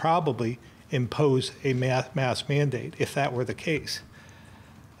we would probably impose a mass mandate if that were the case.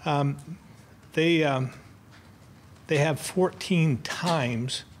 They have 14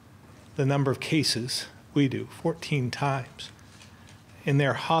 times the number of cases we do, 14 times. In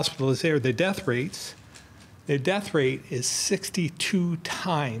their hospitals there, their death rate is 62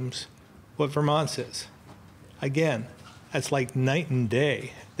 times what Vermont's is. Again, that's like night and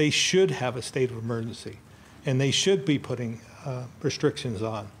day. They should have a state of emergency, and they should be putting restrictions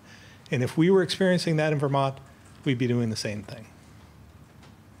on. And if we were experiencing that in Vermont, we'd be doing the same thing.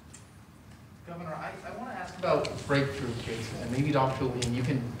 Governor, I want to ask about breakthrough cases, and maybe Dr. Levine, you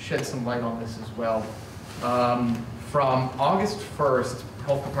can shed some light on this as well. From August 1st,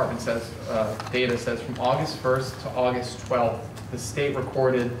 Health Department says, data says from August 1st to August 12th, the state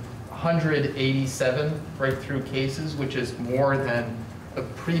recorded 187 breakthrough cases, which is more than the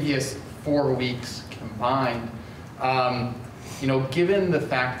previous 4 weeks combined. Given the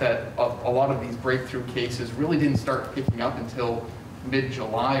fact that a lot of these breakthrough cases really didn't start picking up until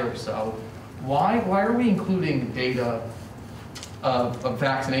mid-July or so, why are we including data of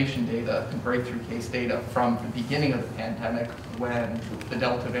vaccination data and breakthrough case data from the beginning of the pandemic when the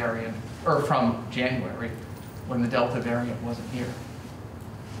Delta variant, or from January, when the Delta variant wasn't here?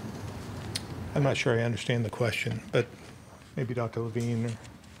 I'm not sure I understand the question, but maybe Dr. Levine or...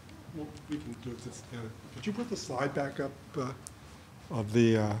 Well, we can do this together. Could you put the slide back up of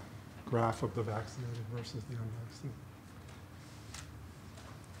the graph of the vaccinated versus the unvaccinated?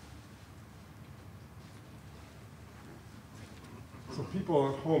 So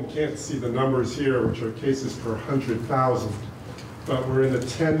people at home can't see the numbers here, which are cases per 100,000, but we're in the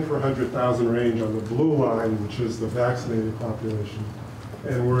 10 per 100,000 range on the blue line, which is the vaccinated population.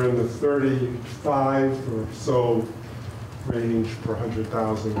 And we're in the 35 or so range per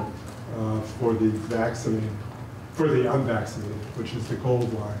 100,000 for the vaccinated, for the unvaccinated, which is the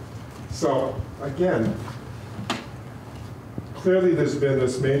gold line. So again, clearly there's been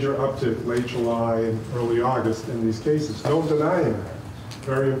this major uptick late July and early August in these cases. No denying that.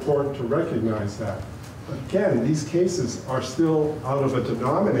 Very important to recognize that. But again, these cases are still out of a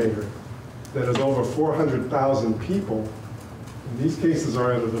denominator that is over 400,000 people. And these cases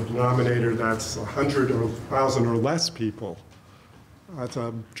are out of a denominator that's 100 or 1,000 or less people. That's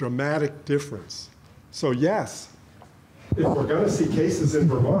a dramatic difference. So yes, if we're going to see cases in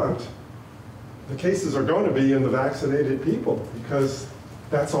Vermont, the cases are going to be in the vaccinated people because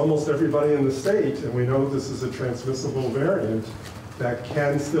that's almost everybody in the state, and we know this is a transmissible variant that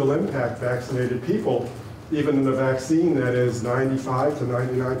can still impact vaccinated people, even in the vaccine that is 95 to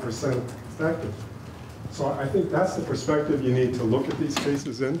 99% effective. So I think that's the perspective you need to look at these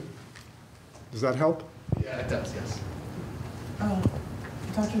cases in. Does that help? Yeah, it does, yes.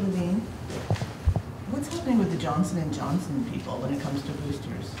 Dr. Levine, what's happening with the Johnson & Johnson people when it comes to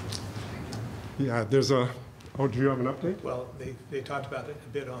boosters? Yeah, there's a, oh, do you have an update? Well, they talked about it a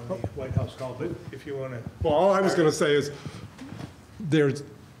bit on the White House call, but if you want to. Well, all I was going to say is there's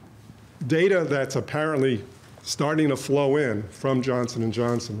data that's apparently starting to flow in from Johnson &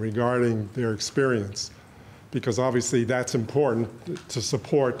 Johnson regarding their experience, because obviously that's important to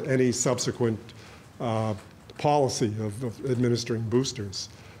support any subsequent policy of administering boosters.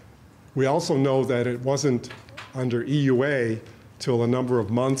 We also know that it wasn't under EUA till a number of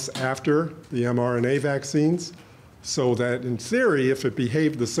months after the mRNA vaccines, so that in theory, if it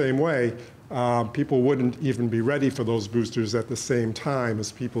behaved the same way, people wouldn't even be ready for those boosters at the same time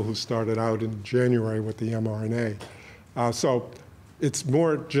as people who started out in January with the mRNA. So it's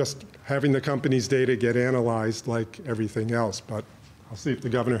more just having the company's data get analyzed like everything else, but I'll see if the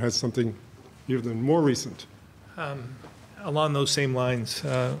governor has something even more recent. Along those same lines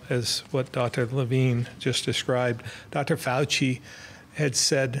as what Dr. Levine just described, Dr. Fauci had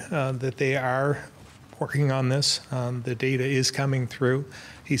said that they are working on this. The data is coming through.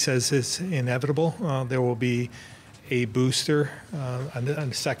 He says it's inevitable. There will be a booster,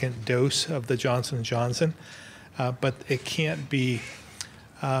 a second dose of the Johnson & Johnson, but it can't be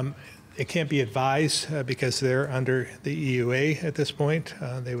advised because they're under the EUA at this point.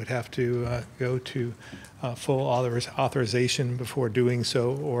 They would have to go to full authorization before doing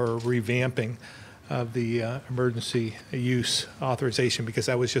so, or revamping of the emergency use authorization, because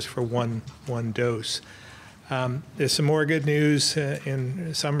that was just for one dose. There's some more good news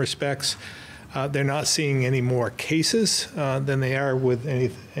in some respects. They're not seeing any more cases than they are with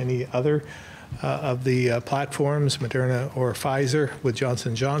any other of the platforms, Moderna or Pfizer, with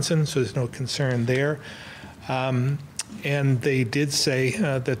Johnson & Johnson, so there's no concern there. And they did say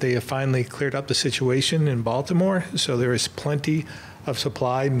that they have finally cleared up the situation in Baltimore, so there is plenty of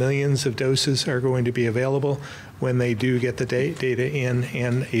supply. Millions of doses are going to be available when they do get the data in,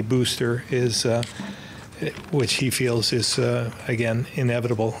 and a booster is, which he feels is, again,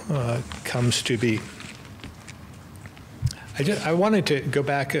 inevitable, comes to be. I wanted to go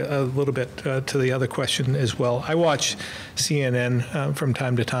back a little bit to the other question as well. I watch CNN from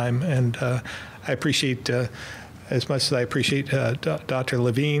time to time, and I appreciate, as much as I appreciate Dr.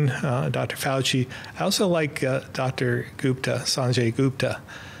 Levine, Dr. Fauci, I also like Dr. Gupta, Sanjay Gupta.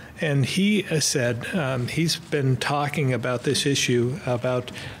 And he said he's been talking about this issue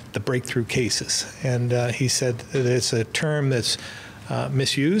about the breakthrough cases. And he said that it's a term that's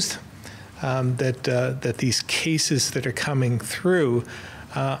misused, that these cases that are coming through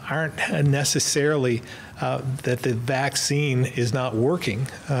aren't necessarily that the vaccine is not working,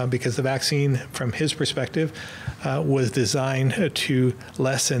 because the vaccine, from his perspective, was designed to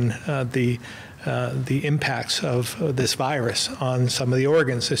lessen the impacts of this virus on some of the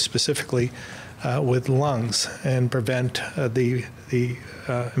organs, specifically with lungs, and prevent the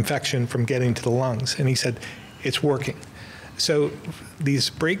infection from getting to the lungs. And he said it's working. So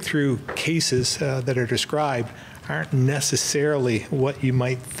these breakthrough cases that are described aren't necessarily what you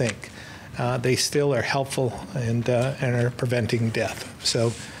might think. They still are helpful and are preventing death.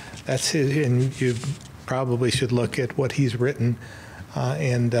 So that's his, and you probably should look at what he's written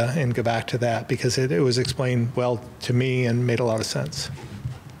and go back to that, because it was explained well to me and made a lot of sense.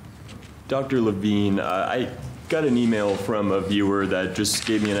 Dr. Levine, I got an email from a viewer that just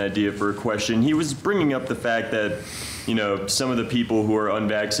gave me an idea for a question. He was bringing up the fact that, you know, some of the people who are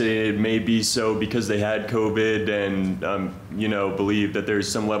unvaccinated may be so because they had COVID and, you know, believe that there's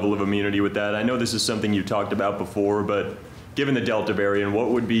some level of immunity with that. I know this is something you talked about before, but given the Delta variant, what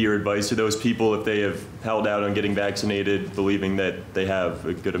would be your advice to those people if they have held out on getting vaccinated, believing that they have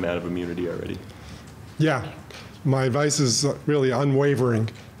a good amount of immunity already? Yeah, my advice is really unwavering.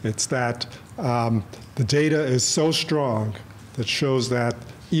 It's that the data is so strong that shows that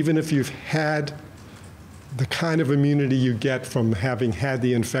even if you've had the kind of immunity you get from having had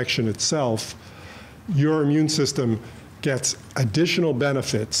the infection itself, your immune system gets additional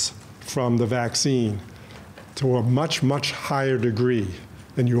benefits from the vaccine to a much, much higher degree,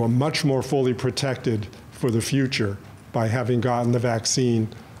 and you are much more fully protected for the future by having gotten the vaccine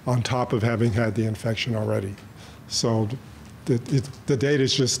on top of having had the infection already. So the data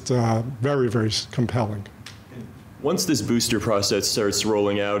is just very, very compelling. Once this booster process starts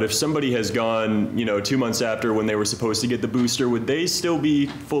rolling out, if somebody has gone, 2 months after when they were supposed to get the booster, would they still be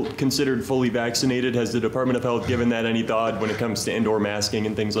considered fully vaccinated? Has the Department of Health given that any thought when it comes to indoor masking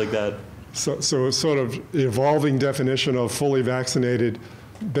and things like that? So a sort of evolving definition of fully vaccinated,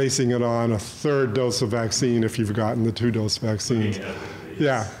 basing it on a third dose of vaccine if you've gotten the 2-dose vaccines.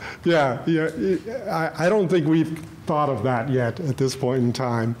 Yeah. I don't think we've thought of that yet at this point in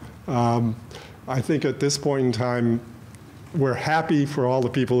time. I think at this point in time, we're happy for all the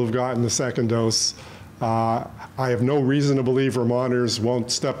people who've gotten the 2nd dose. I have no reason to believe Vermonters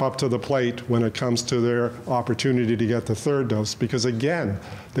won't step up to the plate when it comes to their opportunity to get the 3rd dose, because again,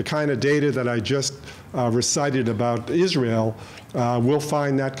 the kind of data that I just recited about Israel, we'll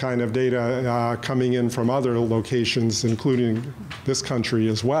find that kind of data coming in from other locations, including this country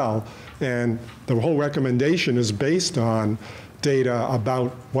as well. And the whole recommendation is based on data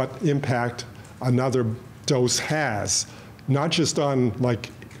about what impact another dose has, not just on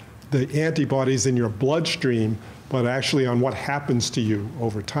like the antibodies in your bloodstream, but actually on what happens to you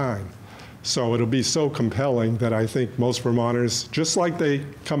over time. So it'll be so compelling that I think most Vermonters, just like they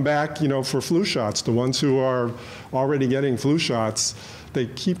come back, for flu shots, the ones who are already getting flu shots, they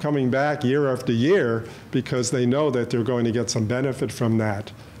keep coming back year after year because they know that they're going to get some benefit from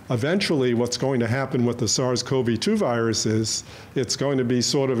that. Eventually, what's going to happen with the SARS-CoV-2 virus is it's going to be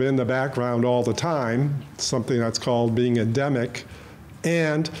sort of in the background all the time, something that's called being endemic,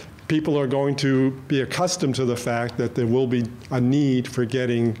 and people are going to be accustomed to the fact that there will be a need for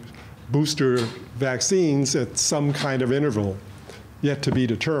getting booster vaccines at some kind of interval, yet to be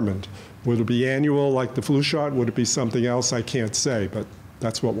determined. Would it be annual like the flu shot? Would it be something else? I can't say, but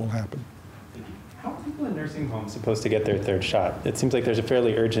that's what will happen. How are people in nursing homes supposed to get their 3rd shot? It seems like there's a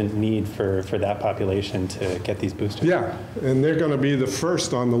fairly urgent need for that population to get these boosters. Yeah, and they're going to be the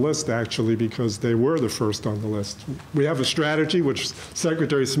first on the list, actually, because they were the first on the list. We have a strategy, which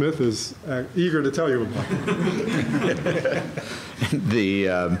Secretary Smith is eager to tell you about.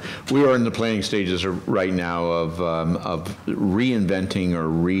 We are in the planning stages right now of reinventing or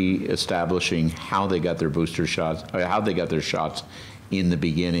reestablishing how they got their booster shots, how they got their shots in the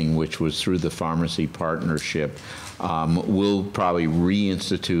beginning, which was through the pharmacy partnership. We'll probably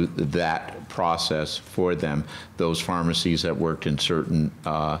reinstitute that process for them. Those pharmacies that worked in certain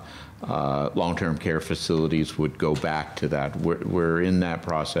long-term care facilities would go back to that. We're in that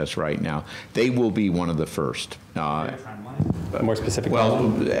process right now. They will be one of the first. More specific?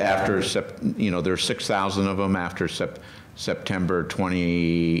 Well, after, there's 6,000 of them. After September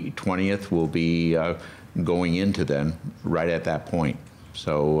 20th, we'll be going into them right at that point.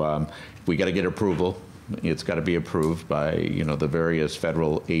 So we got to get approval. It's got to be approved by the various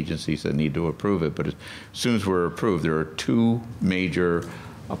federal agencies that need to approve it. But as soon as we're approved, there are 2 major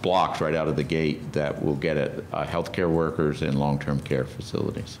blocks right out of the gate that will get it: healthcare workers and long-term care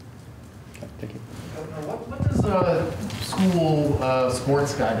facilities. Okay, thank you. Governor, what does school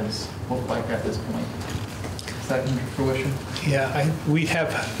sports guidance look like at this point? Is that in fruition? Yeah, we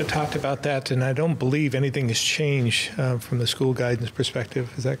have talked about that, and I don't believe anything has changed from the school guidance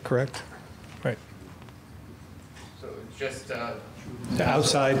perspective. Is that correct? Right. So it's just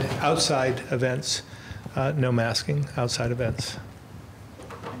outside events, no masking. Outside events.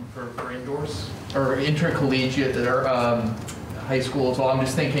 for indoors or intercollegiate or high school as well. I'm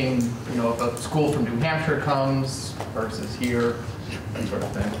just thinking, if a school from New Hampshire comes versus here, that sort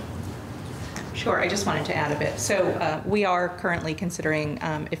of thing. Sure, I just wanted to add a bit. So we are currently considering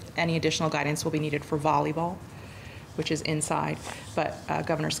if any additional guidance will be needed for volleyball, which is inside. But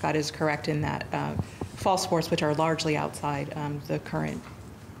Governor Scott is correct in that fall sports, which are largely outside, the current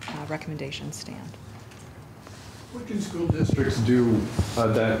recommendations stand. What can school districts do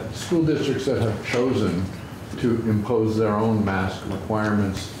school districts that have chosen to impose their own mask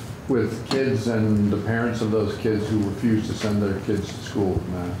requirements with kids and the parents of those kids who refuse to send their kids to school with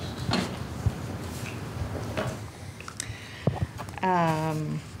masks?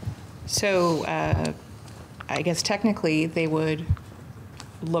 I guess technically they would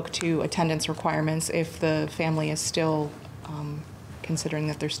look to attendance requirements if the family is still considering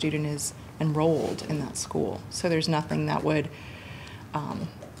that their student is enrolled in that school. So there's nothing that would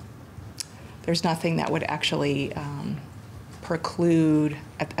actually preclude,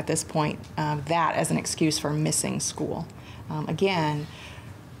 at this point, that as an excuse for missing school. Again,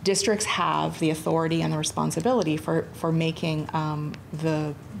 districts have the authority and the responsibility for making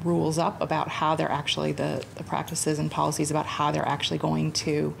the rules up about how they're actually, the practices and policies about how they're actually going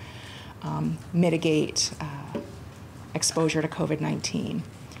to mitigate exposure to COVID-19.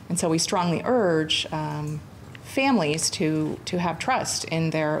 And so we strongly urge families to have trust in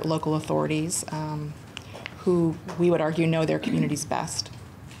their local authorities, who we would argue know their communities best.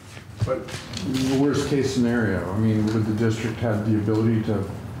 But the worst case scenario, I mean, would the district have the ability to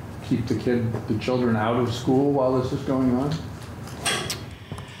keep the children out of school while this is going on?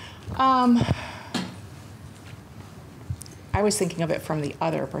 I was thinking of it from the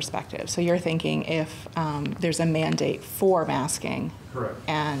other perspective. So you're thinking if there's a mandate for masking, correct,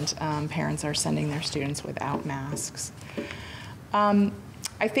 and parents are sending their students without masks.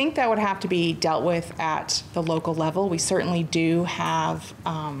 I think that would have to be dealt with at the local level. We certainly do have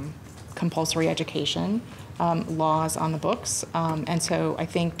compulsory education laws on the books. And so I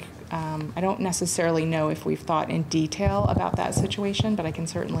think, I don't necessarily know if we've thought in detail about that situation, but I can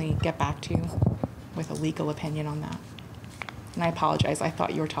certainly get back to you with a legal opinion on that. And I apologize, I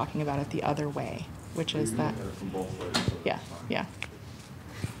thought you were talking about it the other way, which is that, yeah, yeah.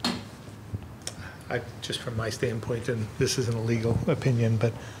 Just from my standpoint, and this isn't a legal opinion,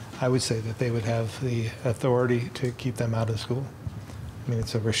 but I would say that they would have the authority to keep them out of school. I mean,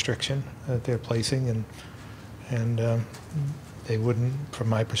 it's a restriction that they're placing, and they wouldn't, from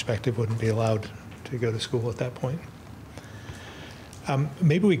my perspective, wouldn't be allowed to go to school at that point.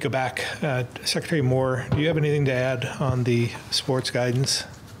 Maybe we go back. Secretary Moore, do you have anything to add on the sports guidance?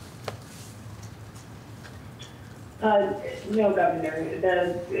 No, Governor.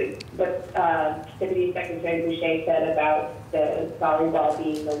 What Deputy Secretary Boucher said about the volleyball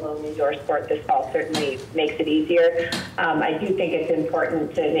being the lone indoor sport this fall certainly makes it easier. I do think it's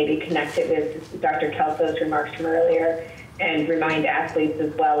important to maybe connect it with Dr. Kelso's remarks from earlier and remind athletes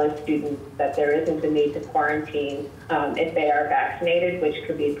as well as students that there isn't a need to quarantine if they are vaccinated, which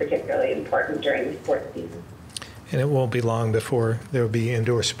could be particularly important during the sports season. And it won't be long before there will be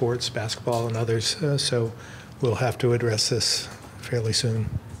indoor sports, basketball and others, so we'll have to address this fairly soon.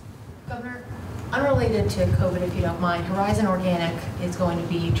 Governor, unrelated to COVID, if you don't mind, Horizon Organic is going to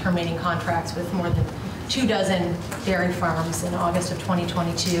be terminating contracts with more than 24 dairy farms in August of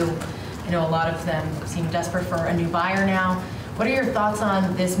 2022. I know a lot of them seem desperate for a new buyer now. What are your thoughts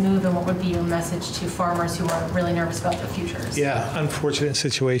on this move, and what would be your message to farmers who are really nervous about their futures? Yeah, unfortunate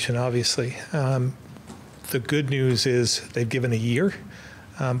situation, obviously. The good news is they've given a year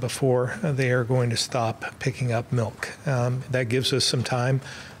before they are going to stop picking up milk. That gives us some time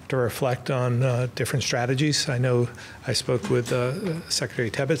to reflect on different strategies. I know I spoke with Secretary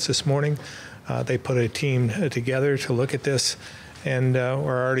Tebbetts this morning. They put a team together to look at this, and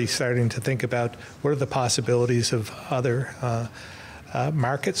we're already starting to think about what are the possibilities of other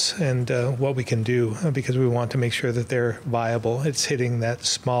markets and what we can do, because we want to make sure that they're viable. It's hitting that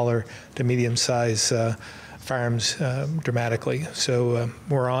smaller to medium-sized farms dramatically. So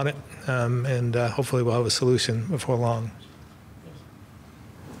we're on it, and hopefully we'll have a solution before long.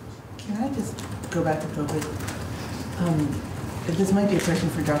 Can I just go back to COVID? This might be a question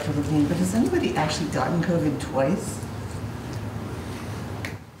for Dr. Levine, but has anybody actually gotten COVID twice?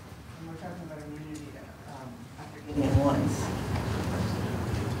 And we're talking about immunity after getting it once.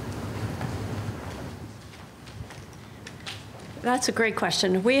 That's a great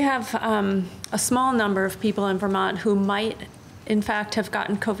question. We have a small number of people in Vermont who might, in fact, have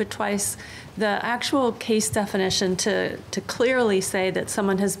gotten COVID twice. The actual case definition to clearly say that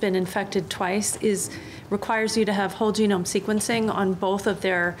someone has been infected twice requires you to have whole genome sequencing on both of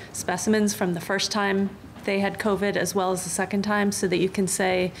their specimens from the first time they had COVID as well as the second time, so that you can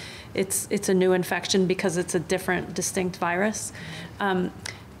say it's a new infection because it's a different, distinct virus.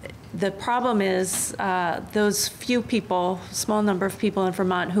 The problem is those few people, small number of people in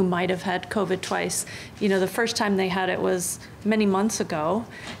Vermont who might have had COVID twice, the first time they had it was many months ago,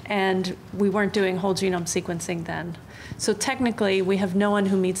 and we weren't doing whole genome sequencing then. So technically, we have no one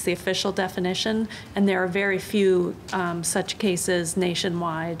who meets the official definition, and there are very few such cases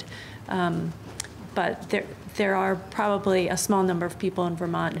nationwide. But there are probably a small number of people in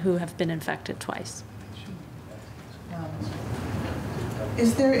Vermont who have been infected twice.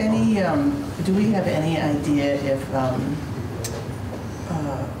 Is there any, do we have any idea if,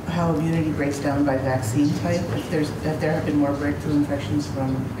 how immunity breaks down by vaccine type? If there have been more breakthrough infections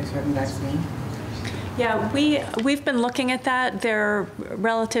from a certain vaccine? Yeah, we've been looking at that. They're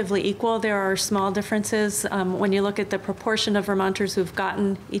relatively equal. There are small differences when you look at the proportion of Vermonters who've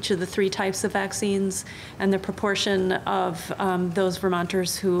gotten each of the 3 types of vaccines and the proportion of those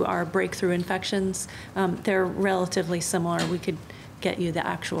Vermonters who are breakthrough infections. They're relatively similar. We could get you the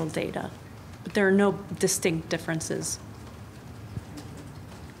actual data, but there are no distinct differences.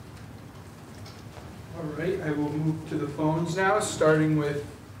 All right, I will move to the phones now, starting with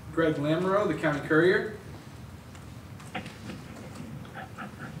Greg Lamoureux, the County Courier.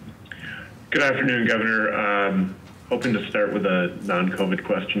 Good afternoon, Governor. Hoping to start with a non-COVID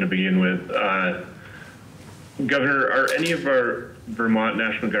question to begin with. Governor, are any of our Vermont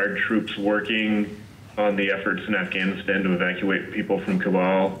National Guard troops working on the efforts in Afghanistan to evacuate people from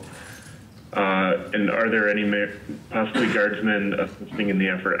Kabul? And are there any possibly guardsmen assisting in the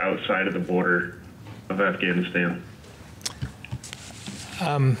effort outside of the border of Afghanistan?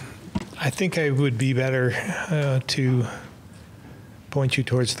 I think I would be better to point you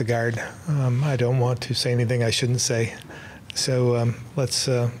towards the Guard. I don't want to say anything I shouldn't say. So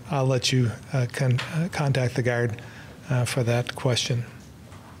I'll let you contact the Guard for that question.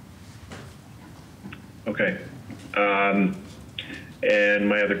 Okay. And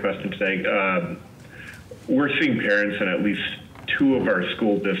my other question today, we're seeing parents in at least 2 of our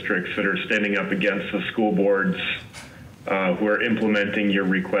school districts that are standing up against the school boards who are implementing your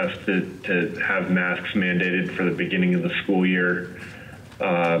request to have masks mandated for the beginning of the school year.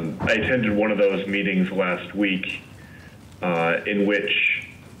 I attended one of those meetings last week in which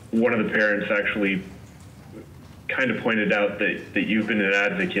one of the parents actually kind of pointed out that you've been an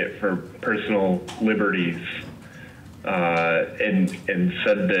advocate for personal liberties and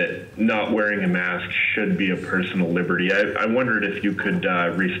said that not wearing a mask should be a personal liberty. I wondered if you could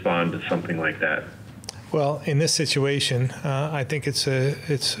respond to something like that. Well, in this situation, I think it's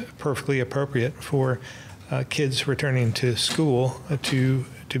perfectly appropriate for kids returning to school to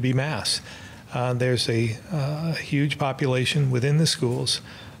be masked. There's a huge population within the schools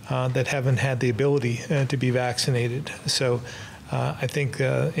that haven't had the ability to be vaccinated. So I think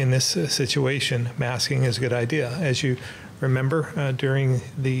in this situation, masking is a good idea. As you remember, during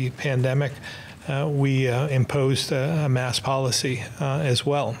the pandemic, we imposed a mask policy as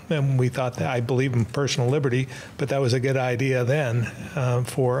well. And we thought that, I believe in personal liberty, but that was a good idea then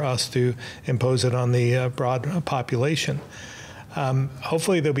for us to impose it on the broad population.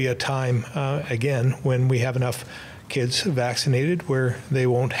 Hopefully there'll be a time, again, when we have enough kids vaccinated where they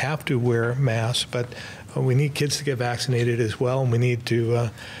won't have to wear masks, but we need kids to get vaccinated as well, and we need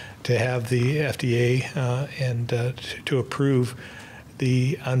to have the FDA and to approve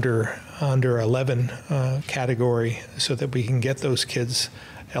the under 11 category so that we can get those kids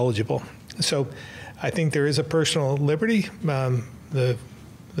eligible. So I think there is a personal liberty. The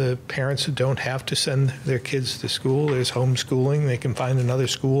parents don't have to send their kids to school. There's homeschooling. They can find another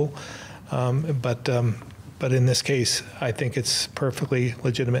school. But in this case, I think it's perfectly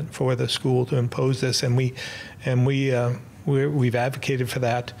legitimate for the school to impose this, and we've advocated for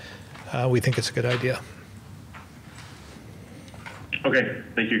that. We think it's a good idea. Okay,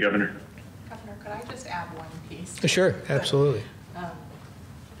 thank you, Governor. Governor, could I just add one piece? Sure, absolutely.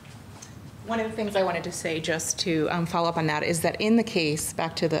 One of the things I wanted to say, just to follow up on that, is that in the case,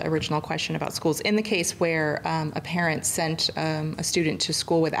 back to the original question about schools, in the case where a parent sent a student to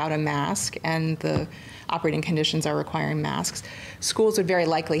school without a mask and the operating conditions are requiring masks, schools would very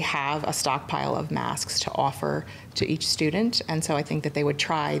likely have a stockpile of masks to offer to each student. And so I think that they would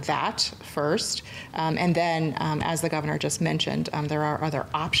try that first. And then, as the governor just mentioned, there are other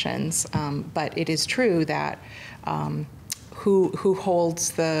options. But it is true that who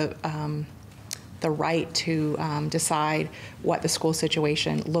holds the right to decide what the school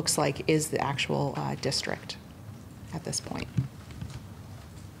situation looks like is the actual district at this point.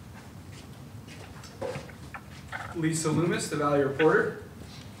 Lisa Loomis, the Valley Reporter.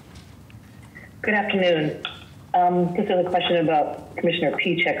 Good afternoon. This is a question about Commissioner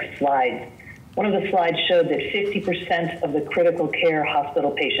Pieciak's slides. One of the slides showed that 50% of the critical care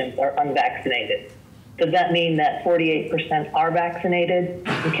hospital patients are unvaccinated. Does that mean that 48% are vaccinated?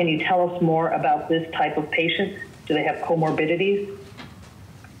 And can you tell us more about this type of patient? Do they have comorbidities?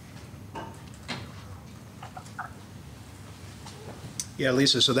 Yeah,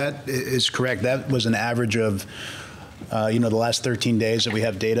 Lisa, so that is correct. That was an average of, the last 13 days that we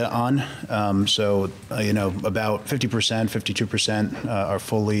have data on. About 50%,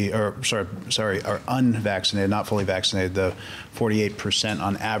 52% are unvaccinated, not fully vaccinated. The 48%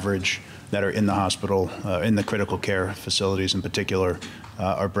 on average that are in the hospital, in the critical care facilities in particular,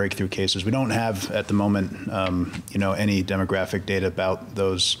 are breakthrough cases. We don't have at the moment, any demographic data about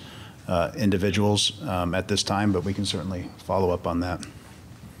those individuals at this time, but we can certainly follow up on that.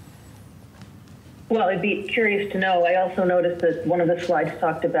 Well, I'd be curious to know. I also noticed that one of the slides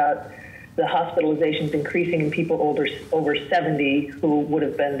talked about the hospitalizations increasing in people over 70 who would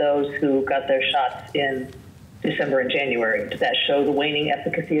have been those who got their shots in December and January. Does that show the waning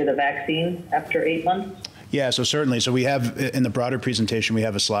efficacy of the vaccine after 8 months? Yeah, so certainly. So we have, in the broader presentation, we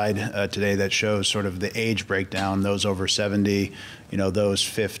have a slide today that shows sort of the age breakdown, those over 70, those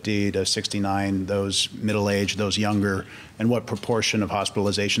 50 to 69, those middle-aged, those younger, and what proportion of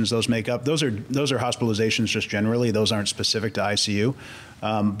hospitalizations those make up. Those are hospitalizations just generally. Those aren't specific to ICU.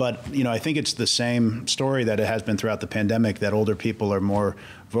 But, I think it's the same story that it has been throughout the pandemic, that older people are more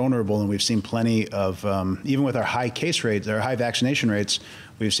vulnerable, and we've seen plenty of, even with our high case rates, our high vaccination rates,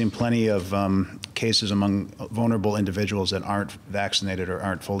 we've seen plenty of cases among vulnerable individuals that aren't vaccinated or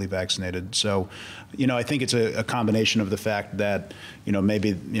aren't fully vaccinated. So, I think it's a combination of the fact that,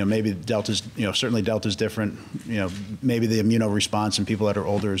 maybe Delta's, certainly Delta's different. Maybe the immunoresponse in people that are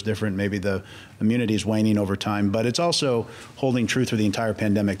older is different. Maybe the immunity is waning over time. But it's also holding true through the entire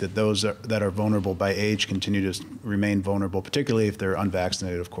pandemic that those that are vulnerable by age continue to remain vulnerable, particularly if they're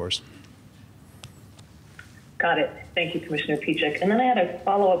unvaccinated, of course. Got it. Thank you, Commissioner Pieciak. And then I had a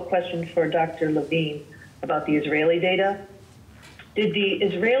follow-up question for Dr. Levine about the Israeli data. Did the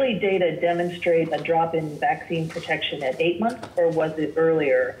Israeli data demonstrate a drop in vaccine protection at 8 months, or was it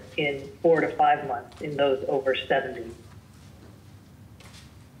earlier in 4 to 5 months in those over 70?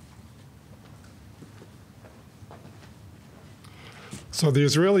 So the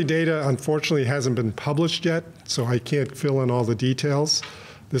Israeli data, unfortunately, hasn't been published yet, so I can't fill in all the details.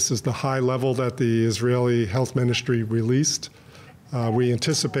 This is the high level that the Israeli Health Ministry released. We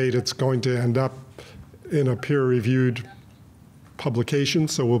anticipate it's going to end up in a peer-reviewed publication,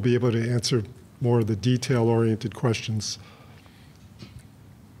 so we'll be able to answer more of the detail-oriented questions.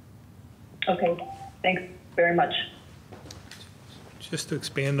 Okay, thanks very much. Just to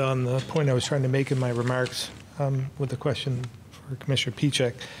expand on the point I was trying to make in my remarks with the question for Commissioner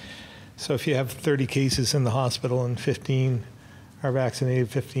Pieciak. So if you have 30 cases in the hospital and 15 are vaccinated,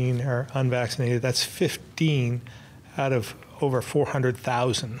 15 are unvaccinated, that's 15 out of over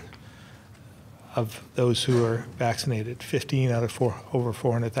 400,000 of those who are vaccinated, 15 out of over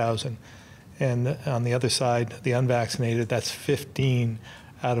 400,000. And on the other side, the unvaccinated, that's 15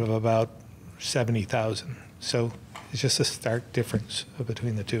 out of about 70,000. So it's just a stark difference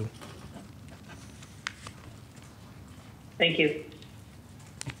between the two. Thank you.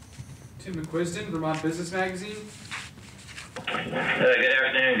 Tim McQuiston, Vermont Business Magazine. Good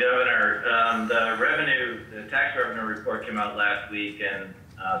afternoon, Governor. The tax revenue report came out last week, and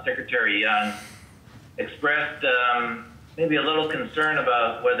Secretary Young expressed maybe a little concern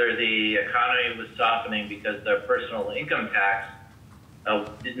about whether the economy was softening because the personal income tax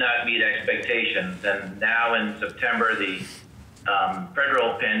did not meet expectations. And now in September, the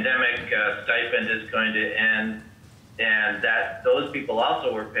federal pandemic stipend is going to end, and that those people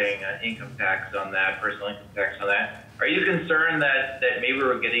also were paying income tax on that, personal income tax on that. Are you concerned that maybe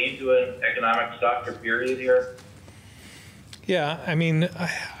we're getting into an economic softer period here? Yeah, I mean,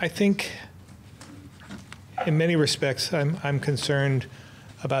 I think in many respects, I'm concerned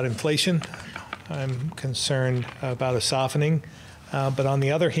about inflation. I'm concerned about a softening. But on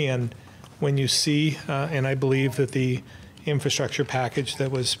the other hand, when you see, and I believe that the infrastructure package that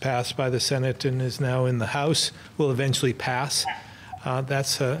was passed by the Senate and is now in the House will eventually pass.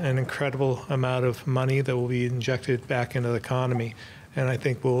 That's an incredible amount of money that will be injected back into the economy, and I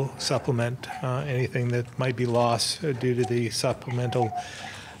think will supplement anything that might be lost due to the supplemental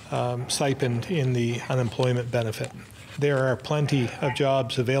stipend in the unemployment benefit. There are plenty of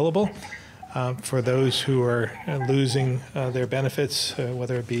jobs available for those who are losing their benefits,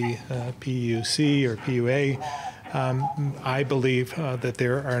 whether it be PUC or PUA. I believe that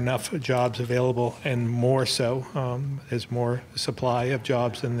there are enough jobs available, and more so. There's more supply of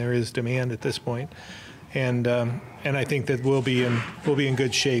jobs than there is demand at this point, and I think that we'll be in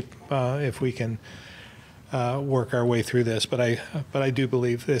good shape if we can work our way through this. But I do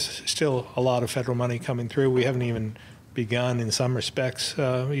believe there's still a lot of federal money coming through. We haven't even begun, in some respects,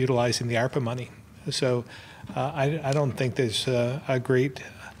 utilizing the ARPA money. So I don't think there's a great.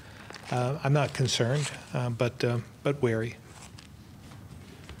 I'm not concerned, but wary.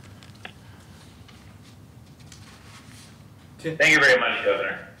 Thank you very much,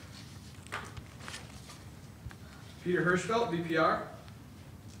 Governor. Peter Hirschfeld, VPR.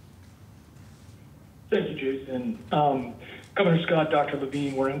 Thank you, Jason. Governor Scott, Dr.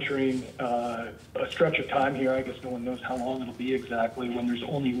 Levine, we're entering a stretch of time here. I guess no one knows how long it'll be exactly, when there's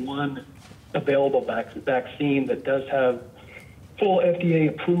only one available vaccine that does have full FDA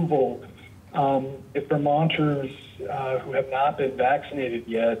approval, if Vermonters who have not been vaccinated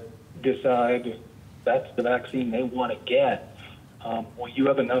yet decide that's the vaccine they want to get, will you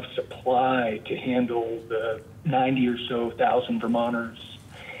have enough supply to handle the 90 or so thousand Vermonters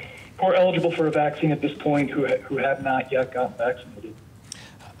who are eligible for a vaccine at this point who have not yet gotten vaccinated?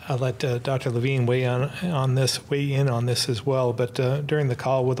 I'll let Dr. Levine weigh in on this as well. But during the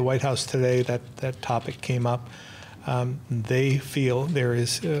call with the White House today, that topic came up. They feel there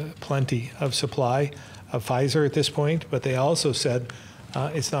is plenty of supply of Pfizer at this point, but they also said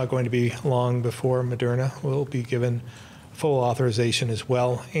it's not going to be long before Moderna will be given full authorization as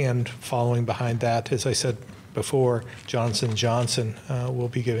well. And following behind that, as I said before, Johnson & Johnson will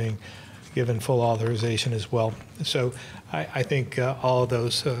be given full authorization as well. So I think all of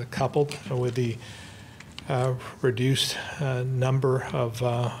those coupled with the reduced number of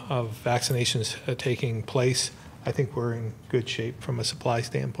vaccinations taking place, I think we're in good shape from a supply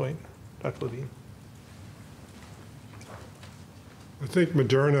standpoint. Dr. Levine. I think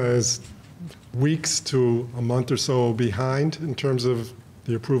Moderna is weeks to a month or so behind in terms of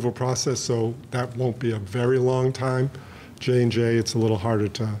the approval process, so that won't be a very long time. J&J, it's a little harder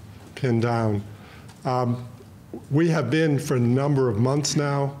to pin down. We have been for a number of months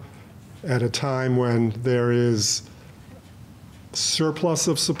now at a time when there is surplus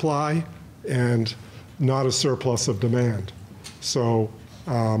of supply and not a surplus of demand. So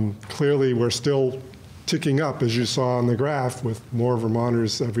clearly we're still ticking up, as you saw on the graph, with more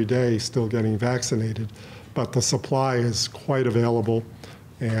Vermonters every day still getting vaccinated. But the supply is quite available,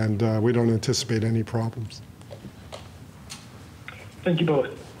 and we don't anticipate any problems. Thank you both.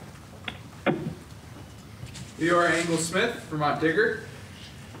 Leora Engel-Smith, Vermont Digger.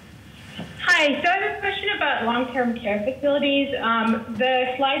 Hi, so I have a question about long-term care facilities.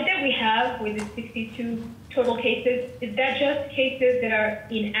 The slide that we have with the 62 total cases, is that just cases that are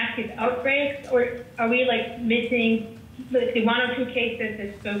in active outbreaks, or are we like missing, let's see, 1 or 2 cases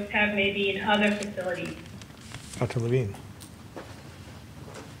that folks have maybe in other facilities? Dr. Levine.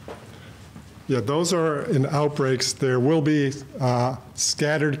 Yeah, those are in outbreaks. There will be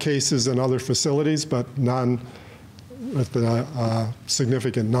scattered cases in other facilities, but none with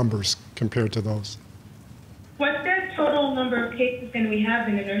significant numbers compared to those. What's the total number of cases can we have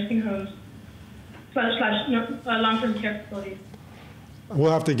in the nursing homes / long-term care facilities?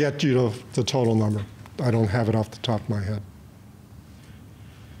 We'll have to get you to the total number. I don't have it off the top of my head.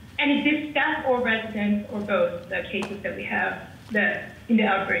 And is this staff or residents or both, the cases that we have in the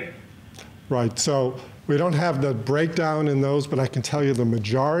outbreak? Right, so we don't have the breakdown in those, but I can tell you the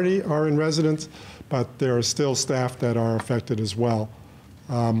majority are in residents, but there are still staff that are affected as well.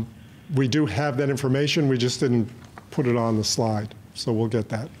 We do have that information, we just didn't put it on the slide, so we'll get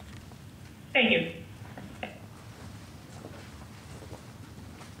that. Thank you.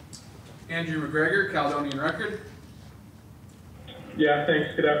 Andrew McGregor, Caledonian Record. Yeah,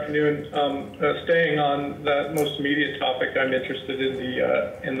 thanks. Good afternoon. Staying on that most immediate topic, I'm interested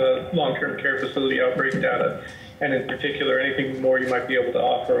in the long-term care facility outbreak data, and in particular, anything more you might be able to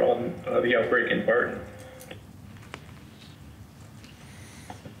offer on the outbreak in Barton.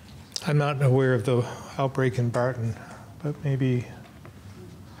 I'm not aware of the outbreak in Barton, but maybe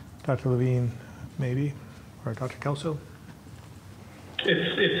Dr. Levine, maybe, or Dr. Kelso?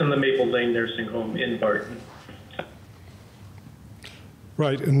 It's in the Maple Lane Nursing Home in Barton.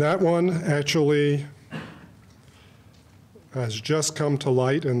 Right, and that one actually has just come to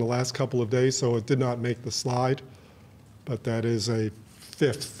light in the last couple of days, so it did not make the slide, but that is a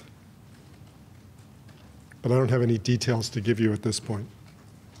 5th. But I don't have any details to give you at this point.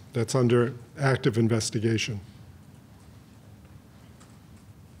 That's under active investigation.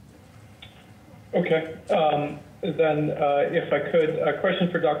 Okay. Then, if I could, a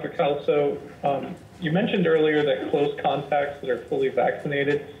question for Dr. Kelso. You mentioned earlier that close contacts that are fully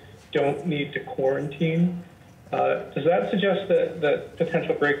vaccinated don't need to quarantine. Does that suggest that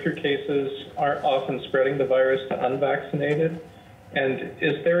potential breakthrough cases aren't often spreading the virus to unvaccinated? And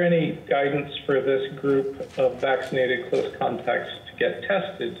is there any guidance for this group of vaccinated close contacts to get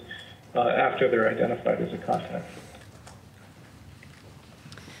tested after they're identified as a contact?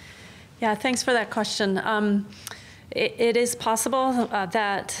 Yeah, thanks for that question. It is possible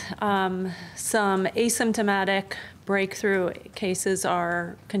that some asymptomatic breakthrough cases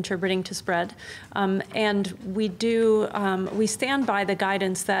are contributing to spread. And we stand by the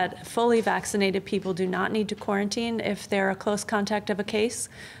guidance that fully vaccinated people do not need to quarantine if they're a close contact of a case,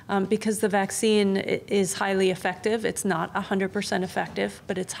 because the vaccine is highly effective. It's not 100% effective,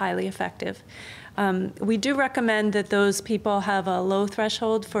 but it's highly effective. We do recommend that those people have a low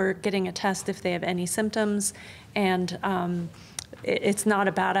threshold for getting a test if they have any symptoms, and it's not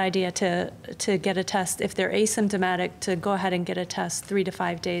a bad idea to get a test if they're asymptomatic, to go ahead and get a test 3 to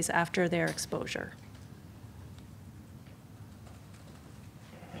 5 days after their exposure.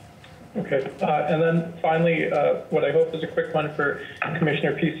 Okay, and then finally, what I hope is a quick one for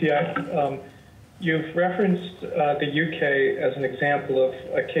Commissioner Pieciak. You've referenced the UK as an example of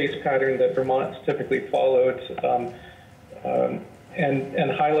a case pattern that Vermont's typically followed,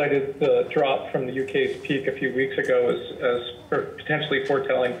 and highlighted the drop from the UK's peak a few weeks ago as potentially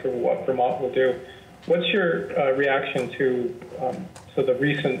foretelling for what Vermont will do. What's your reaction to the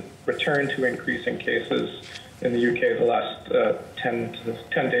recent return to increasing cases in the UK the last 10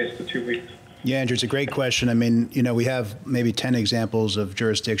 days to 2 weeks? Yeah, Andrew, it's a great question. I mean, you know, we have maybe 10 examples of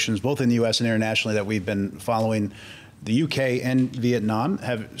jurisdictions, both in the U.S. and internationally, that we've been following. The UK and Vietnam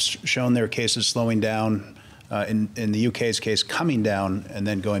have shown their cases slowing down, in the UK's case, coming down and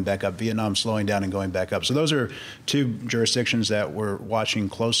then going back up. Vietnam slowing down and going back up. So those are two jurisdictions that we're watching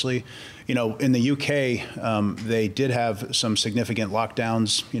closely. You know, in the UK, they did have some significant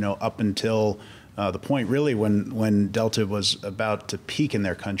lockdowns, you know, up until the point really when Delta was about to peak in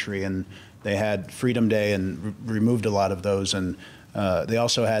their country, and they had Freedom Day and removed a lot of those, and they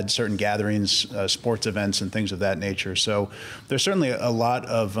also had certain gatherings, sports events, and things of that nature. So there's certainly a lot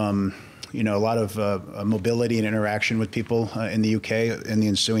of mobility and interaction with people in the UK in the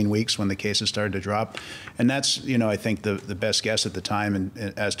ensuing weeks when the cases started to drop, and that's, you know, I think the best guess at the time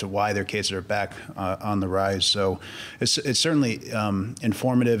and as to why their cases are back on the rise. So it's certainly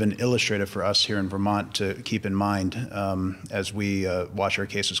informative and illustrative for us here in Vermont to keep in mind as we watch our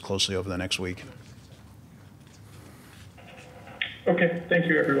cases closely over the next week. Okay, thank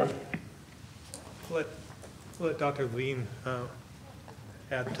you, everyone. Let Dr. Levine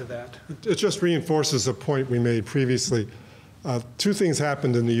add to that. It just reinforces a point we made previously. Two things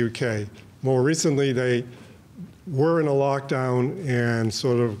happened in the UK. More recently, they were in a lockdown and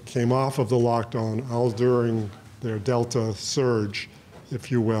sort of came off of the lockdown all during their Delta surge,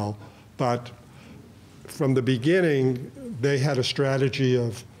 if you will. But from the beginning, they had a strategy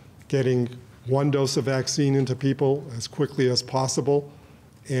of getting one dose of vaccine into people as quickly as possible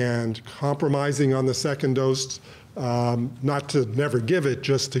and compromising on the second dose, not to never give it,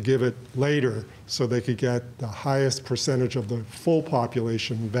 just to give it later so they could get the highest percentage of the full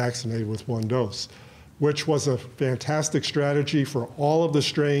population vaccinated with one dose, which was a fantastic strategy for all of the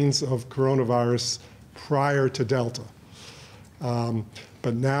strains of coronavirus prior to Delta.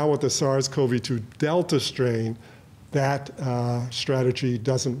 But now with the SARS-CoV-2 Delta strain, that strategy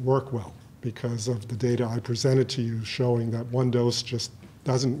doesn't work well because of the data I presented to you showing that one dose just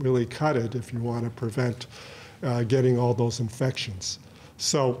doesn't really cut it if you want to prevent getting all those infections.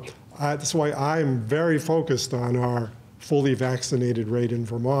 So that's why I'm very focused on our fully vaccinated rate in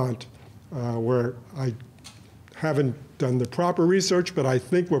Vermont, where I haven't done the proper research, but I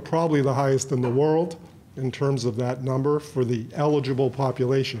think we're probably the highest in the world in terms of that number for the eligible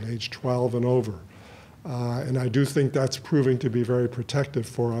population, age 12 and over. And I do think that's proving to be very protective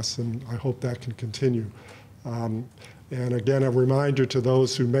for us, and I hope that can continue. And again, a reminder to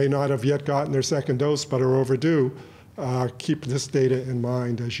those who may not have yet gotten their second dose but are overdue, keep this data in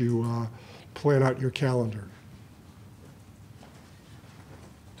mind as you plan out your calendar.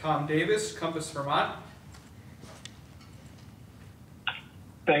 Tom Davis, Compass Vermont.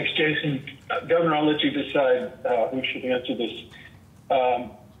 Thanks, Jason. Governor, I'll let you decide who should answer this.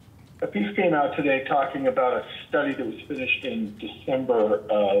 A piece came out today talking about a study that was finished in December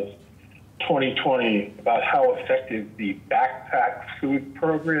of 2020 about how effective the backpack food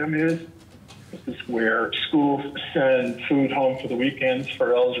program is. This is where schools send food home for the weekends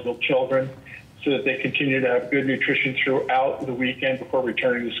for eligible children so that they continue to have good nutrition throughout the weekend before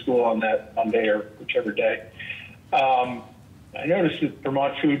returning to school on that Monday or whichever day. I noticed that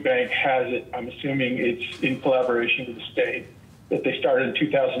Vermont Food Bank has it. I'm assuming it's in collaboration with the state, that they started in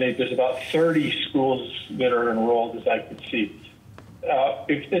 2008. There's about 30 schools that are enrolled, as I can see.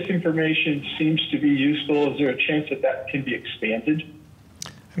 If this information seems to be useful, is there a chance that that can be expanded?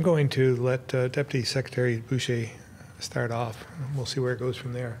 I'm going to let Deputy Secretary Boucher start off. We'll see where it goes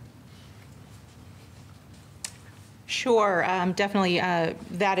from there. Sure, definitely.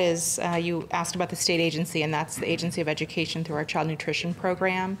 That is, you asked about the state agency, and that's the Agency of Education through our Child Nutrition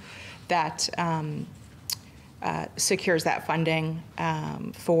Program that secures that funding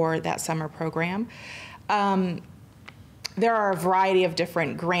for that summer program. There are a variety of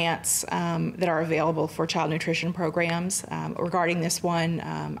different grants that are available for child nutrition programs. Regarding this one,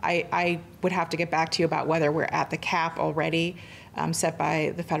 I would have to get back to you about whether we're at the cap already set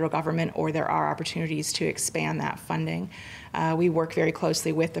by the federal government or there are opportunities to expand that funding. We work very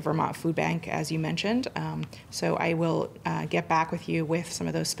closely with the Vermont Food Bank, as you mentioned. So I will get back with you with some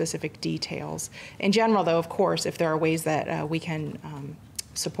of those specific details. In general, though, of course, if there are ways that we can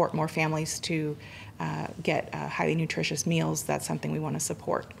support more families to get highly nutritious meals, that's something we want to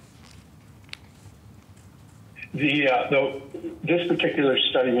support. This particular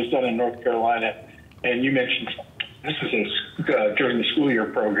study was done in North Carolina, and you mentioned this is during the school year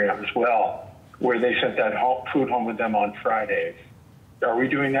program as well, where they sent that food home with them on Fridays. Are we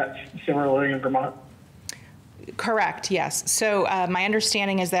doing that similarly in Vermont? Correct, yes. So my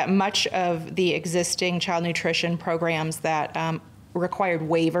understanding is that much of the existing child nutrition programs that required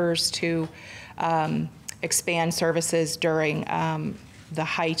waivers to expand services during the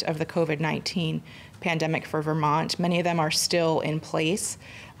height of the COVID-19 pandemic for Vermont, many of them are still in place.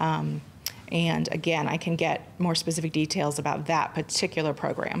 And again, I can get more specific details about that particular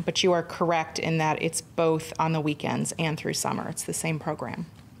program. But you are correct in that it's both on the weekends and through summer. It's the same program.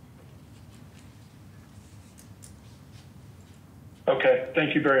 Okay,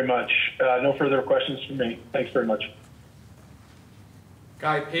 thank you very much. No further questions from me. Thanks very much.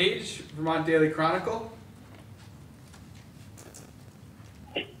 Guy Page, Vermont Daily Chronicle.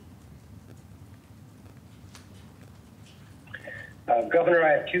 Governor,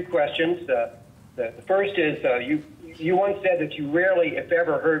 I have two questions. The first is you once said that you rarely, if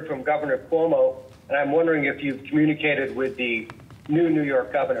ever, heard from Governor Cuomo, and I'm wondering if you've communicated with the new New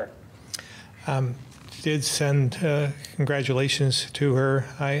York governor. Did send congratulations to her.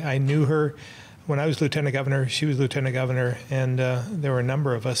 I knew her when I was lieutenant governor. She was lieutenant governor, and there were a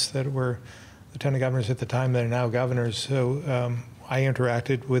number of us that were lieutenant governors at the time that are now governors. So I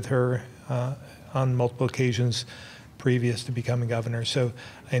interacted with her on multiple occasions previous to becoming governor. So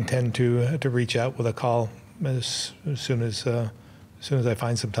I intend to reach out with a call as soon as I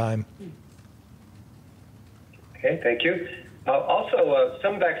find some time. Okay, thank you. Also,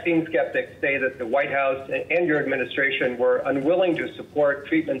 some vaccine skeptics say that the White House and your administration were unwilling to support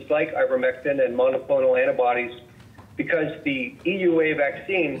treatments like ivermectin and monoclonal antibodies because the EUA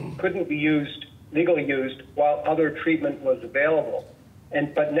vaccine couldn't be legally used while other treatment was available.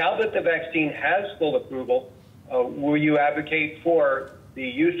 But now that the vaccine has full approval, will you advocate for the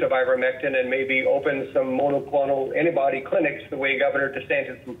use of ivermectin and maybe open some monoclonal antibody clinics the way Governor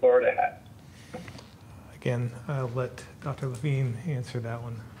DeSantis in Florida has? Again, I'll let Dr. Levine answer that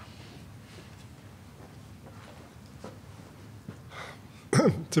one.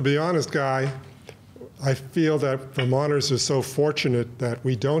 To be honest, Guy, I feel that Vermonters are so fortunate that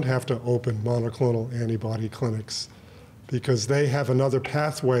we don't have to open monoclonal antibody clinics because they have another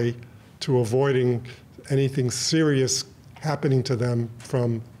pathway to avoiding anything serious happening to them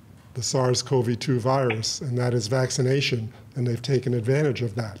from the SARS-CoV-2 virus, and that is vaccination, and they've taken advantage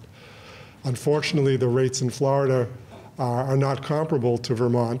of that. Unfortunately, the rates in Florida are not comparable to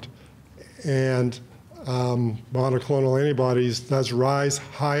Vermont, and monoclonal antibodies does rise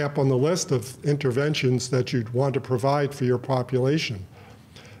high up on the list of interventions that you'd want to provide for your population,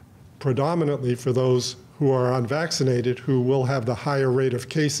 predominantly for those who are unvaccinated, who will have the higher rate of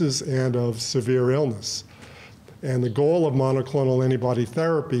cases and of severe illness. And the goal of monoclonal antibody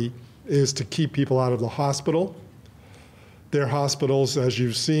therapy is to keep people out of the hospital. Their hospitals, as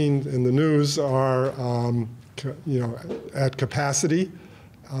you've seen in the news, are at capacity.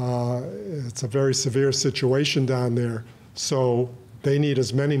 It's a very severe situation down there. So they need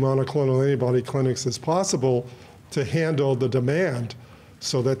as many monoclonal antibody clinics as possible to handle the demand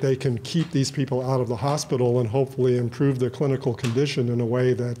so that they can keep these people out of the hospital and hopefully improve their clinical condition in a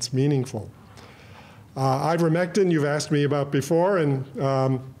way that's meaningful. Ivermectin, you've asked me about before, and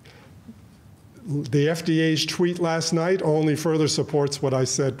the FDA's tweet last night only further supports what I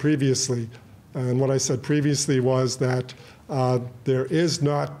said previously. And what I said previously was that there is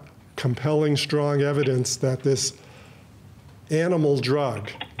not compelling, strong evidence that this animal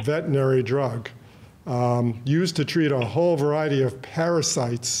drug, veterinary drug, used to treat a whole variety of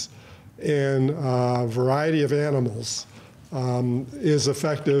parasites in a variety of animals, is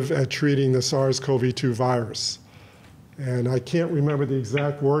effective at treating the SARS-CoV-2 virus. And I can't remember the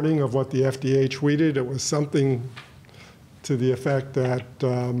exact wording of what the FDA tweeted. It was something to the effect that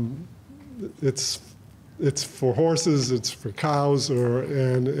it's for horses, it's for cows,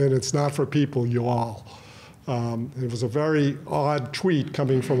 and it's not for people, you all. It was a very odd tweet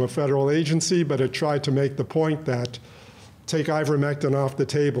coming from a federal agency, but it tried to make the point that take ivermectin off the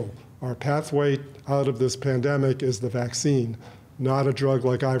table. Our pathway out of this pandemic is the vaccine, not a drug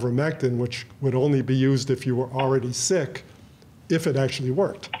like ivermectin, which would only be used if you were already sick, if it actually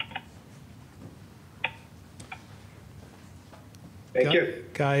worked. Thank you.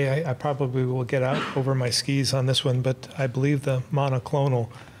 Guy, I probably will get out over my skis on this one, but I believe the monoclonal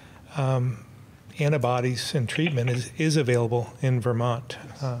antibodies and treatment is available in Vermont.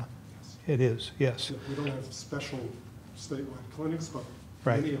 It is, yes. We don't have special statewide clinics, but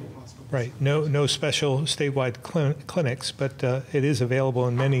Right. many of the hospitals. Right. No special statewide clinics, but it is available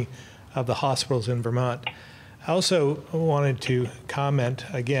in many of the hospitals in Vermont. I also wanted to comment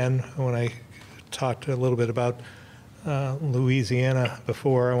again when I talked a little bit about Louisiana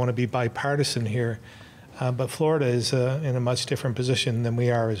before. I want to be bipartisan here, but Florida is in a much different position than we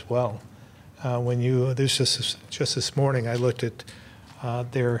are as well. There's just this morning I looked at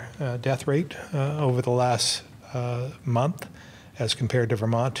their death rate over the last month as compared to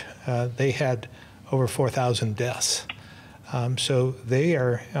Vermont. They had over 4,000 deaths. So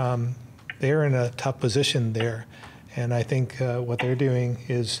they're in a tough position there. And I think what they're doing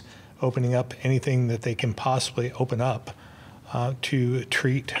is opening up anything that they can possibly open up to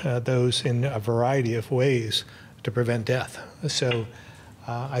treat those in a variety of ways to prevent death. So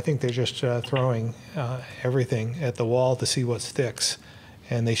I think they're just throwing everything at the wall to see what sticks,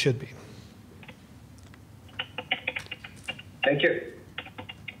 and they should be. Thank you.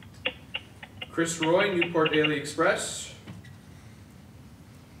 Chris Roy, Newport Daily Express.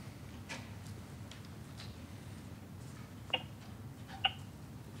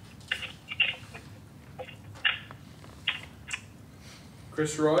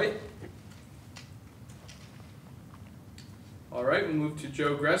 Chris Roy. All right, we'll move to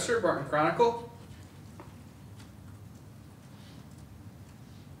Joe Gresser, Barton Chronicle.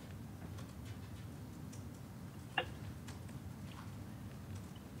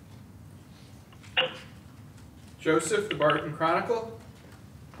 Joseph, the Barton Chronicle.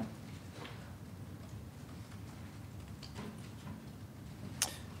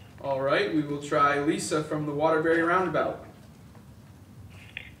 All right, we will try Lisa from the Waterbury Roundabout.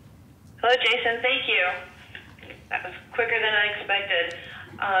 Hello, Jason. Thank you. That was quicker than I expected.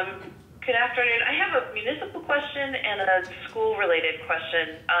 Good afternoon. I have a municipal question and a school-related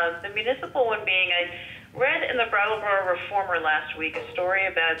question. The municipal one being, I read in the Brattleboro Reformer last week a story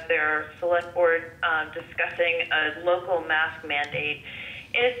about their select board discussing a local mask mandate.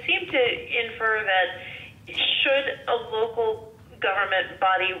 And it seemed to infer that should a local government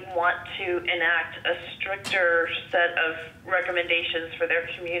body want to enact a stricter set of recommendations for their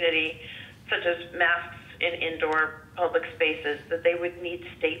community, such as masks in indoor public spaces, that they would need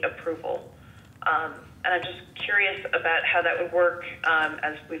state approval. And I'm just curious about how that would work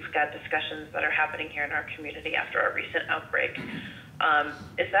as we've got discussions that are happening here in our community after our recent outbreak.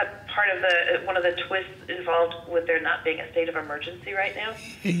 Is that part of one of the twists involved with there not being a state of emergency right now?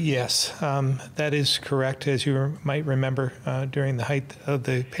 Yes, that is correct. As you might remember, during the height of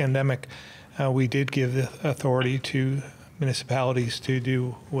the pandemic, we did give the authority to municipalities to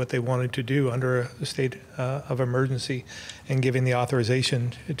do what they wanted to do under a state of emergency, and giving the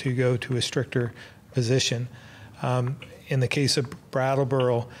authorization to go to a stricter position. In the case of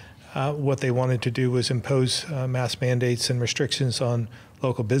Brattleboro, what they wanted to do was impose mask mandates and restrictions on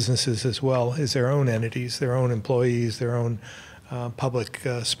local businesses as well as their own entities, their own employees, their own public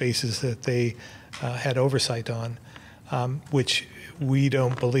spaces that they had oversight on, which we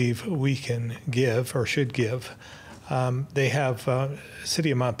don't believe we can give or should give. They have,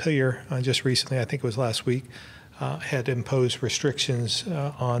 City of Montpelier just recently, I think it was last week, had imposed restrictions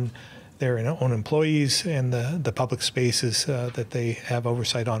on their own employees and the public spaces that they have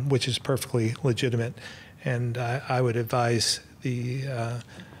oversight on, which is perfectly legitimate. And I would advise the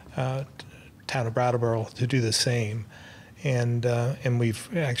town of Brattleboro to do the same. And we've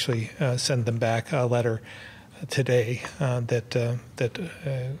actually sent them back a letter today that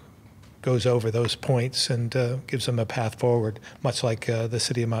goes over those points and gives them a path forward, much like the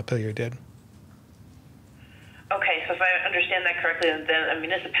City of Montpelier did. Okay, so if I understand that correctly, then a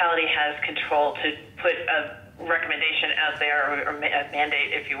municipality has control to put a recommendation out there, or a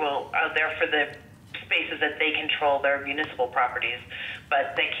mandate, if you will, out there for the spaces that they control, their municipal properties,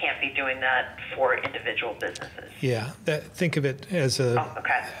 but they can't be doing that for individual businesses. Yeah, think of it as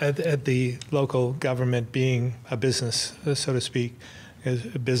at the local government being a business, so to speak. As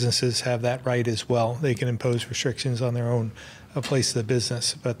businesses have that right as well. They can impose restrictions on their own place of the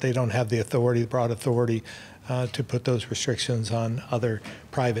business, but they don't have the authority, broad authority, to put those restrictions on other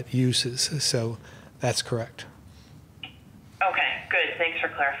private uses. So that's correct. Okay, good. Thanks for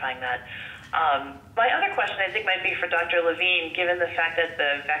clarifying that. My other question, I think, might be for Dr. Levine, given the fact that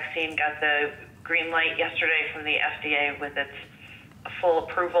the vaccine got the green light yesterday from the FDA with its full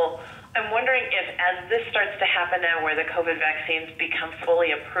approval. I'm wondering if, as this starts to happen now, where the COVID vaccines become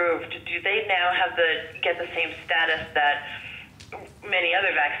fully approved, do they now get the same status that many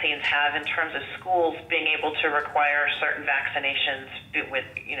other vaccines have in terms of schools being able to require certain vaccinations with,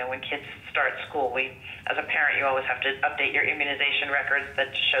 when kids start school. As a parent, you always have to update your immunization records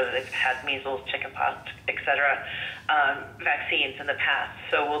that show that they've had measles, chickenpox, et cetera, vaccines in the past.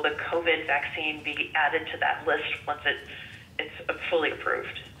 So will the COVID vaccine be added to that list once it's fully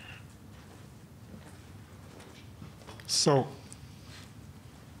approved? So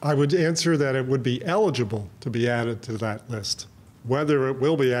I would answer that it would be eligible to be added to that list. Whether it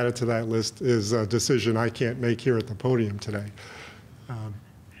will be added to that list is a decision I can't make here at the podium today.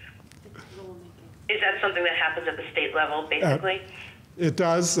 Is that something that happens at the state level, basically? It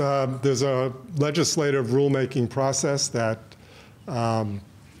does. There's a legislative rulemaking process that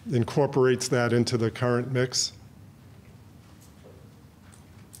incorporates that into the current mix.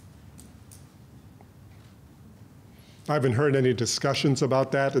 I haven't heard any discussions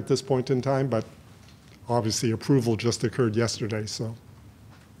about that at this point in time, but obviously approval just occurred yesterday, so.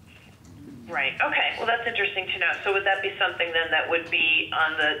 Right, okay, well that's interesting to know. So would that be something then that would be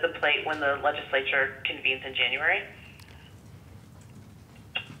on the plate when the legislature convenes in January?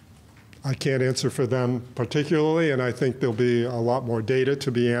 I can't answer for them particularly, and I think there'll be a lot more data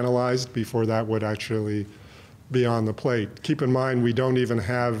to be analyzed before that would actually be on the plate. Keep in mind, we don't even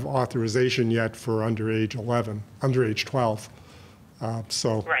have authorization yet for underage 12.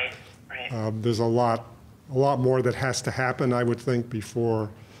 So right. There's a lot more that has to happen, I would think, before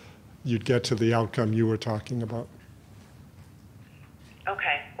you'd get to the outcome you were talking about.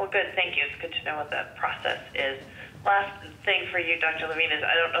 Okay, well good, thank you. It's good to know what the process is. Last thing for you, Dr. Levine, is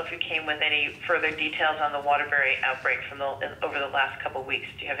I don't know if you came with any further details on the Waterbury outbreak over the last couple of weeks.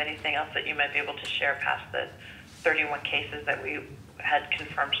 Do you have anything else that you might be able to share past the 31 cases that we had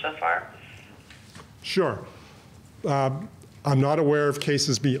confirmed so far? Sure. I'm not aware of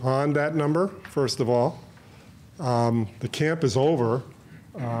cases beyond that number, first of all. The camp is over,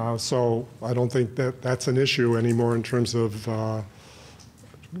 so I don't think that that's an issue anymore in terms of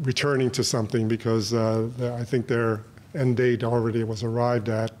returning to something, because I think their end date already was arrived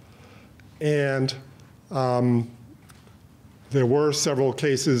at. And there were several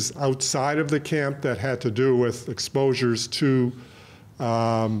cases outside of the camp that had to do with exposures to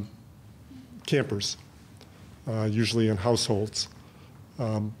campers, usually in households.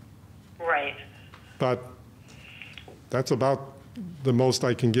 Right. But that's about the most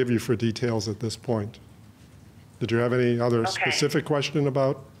I can give you for details at this point. Did you have any other specific question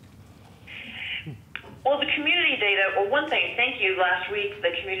about? Well, the community data, well, one thing, thank you. Last week,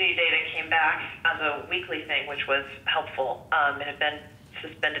 the community data came back as a weekly thing, which was helpful. It had been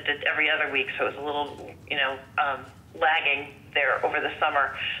suspended every other week, so it was a little, lagging there over the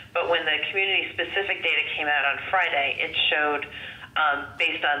summer. But when the community-specific data came out on Friday, it showed,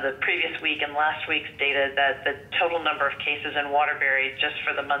 based on the previous week and last week's data, that the total number of cases in Waterbury just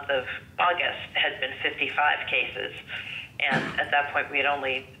for the month of August had been 55 cases. And at that point, we had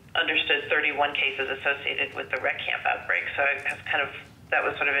only understood 31 cases associated with the rec camp outbreak. So that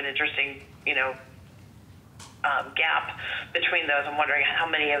was sort of an interesting, gap between those. I'm wondering how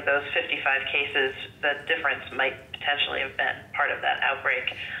many of those 55 cases, the difference might potentially have been part of that outbreak.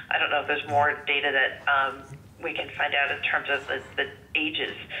 I don't know if there's more data that we can find out in terms of the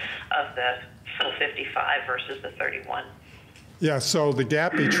ages of the full 55 versus the 31. Yeah, so the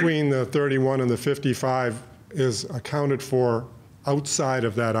gap between the 31 and the 55 is accounted for outside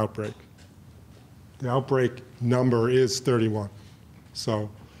of that outbreak. The outbreak number is 31. So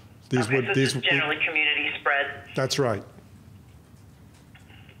these so this is generally community spread. That's right.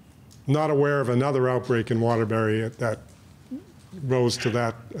 Not aware of another outbreak in Waterbury that rose to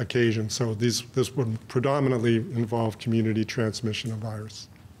that occasion. So this would predominantly involve community transmission of virus.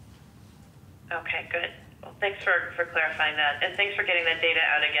 Okay, good. Well, thanks for clarifying that. And thanks for getting that data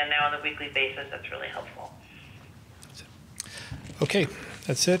out again now on a weekly basis. That's really helpful. Okay,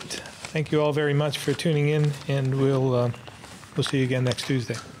 that's it. Thank you all very much for tuning in, and we'll see you again next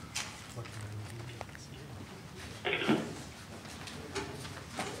Tuesday.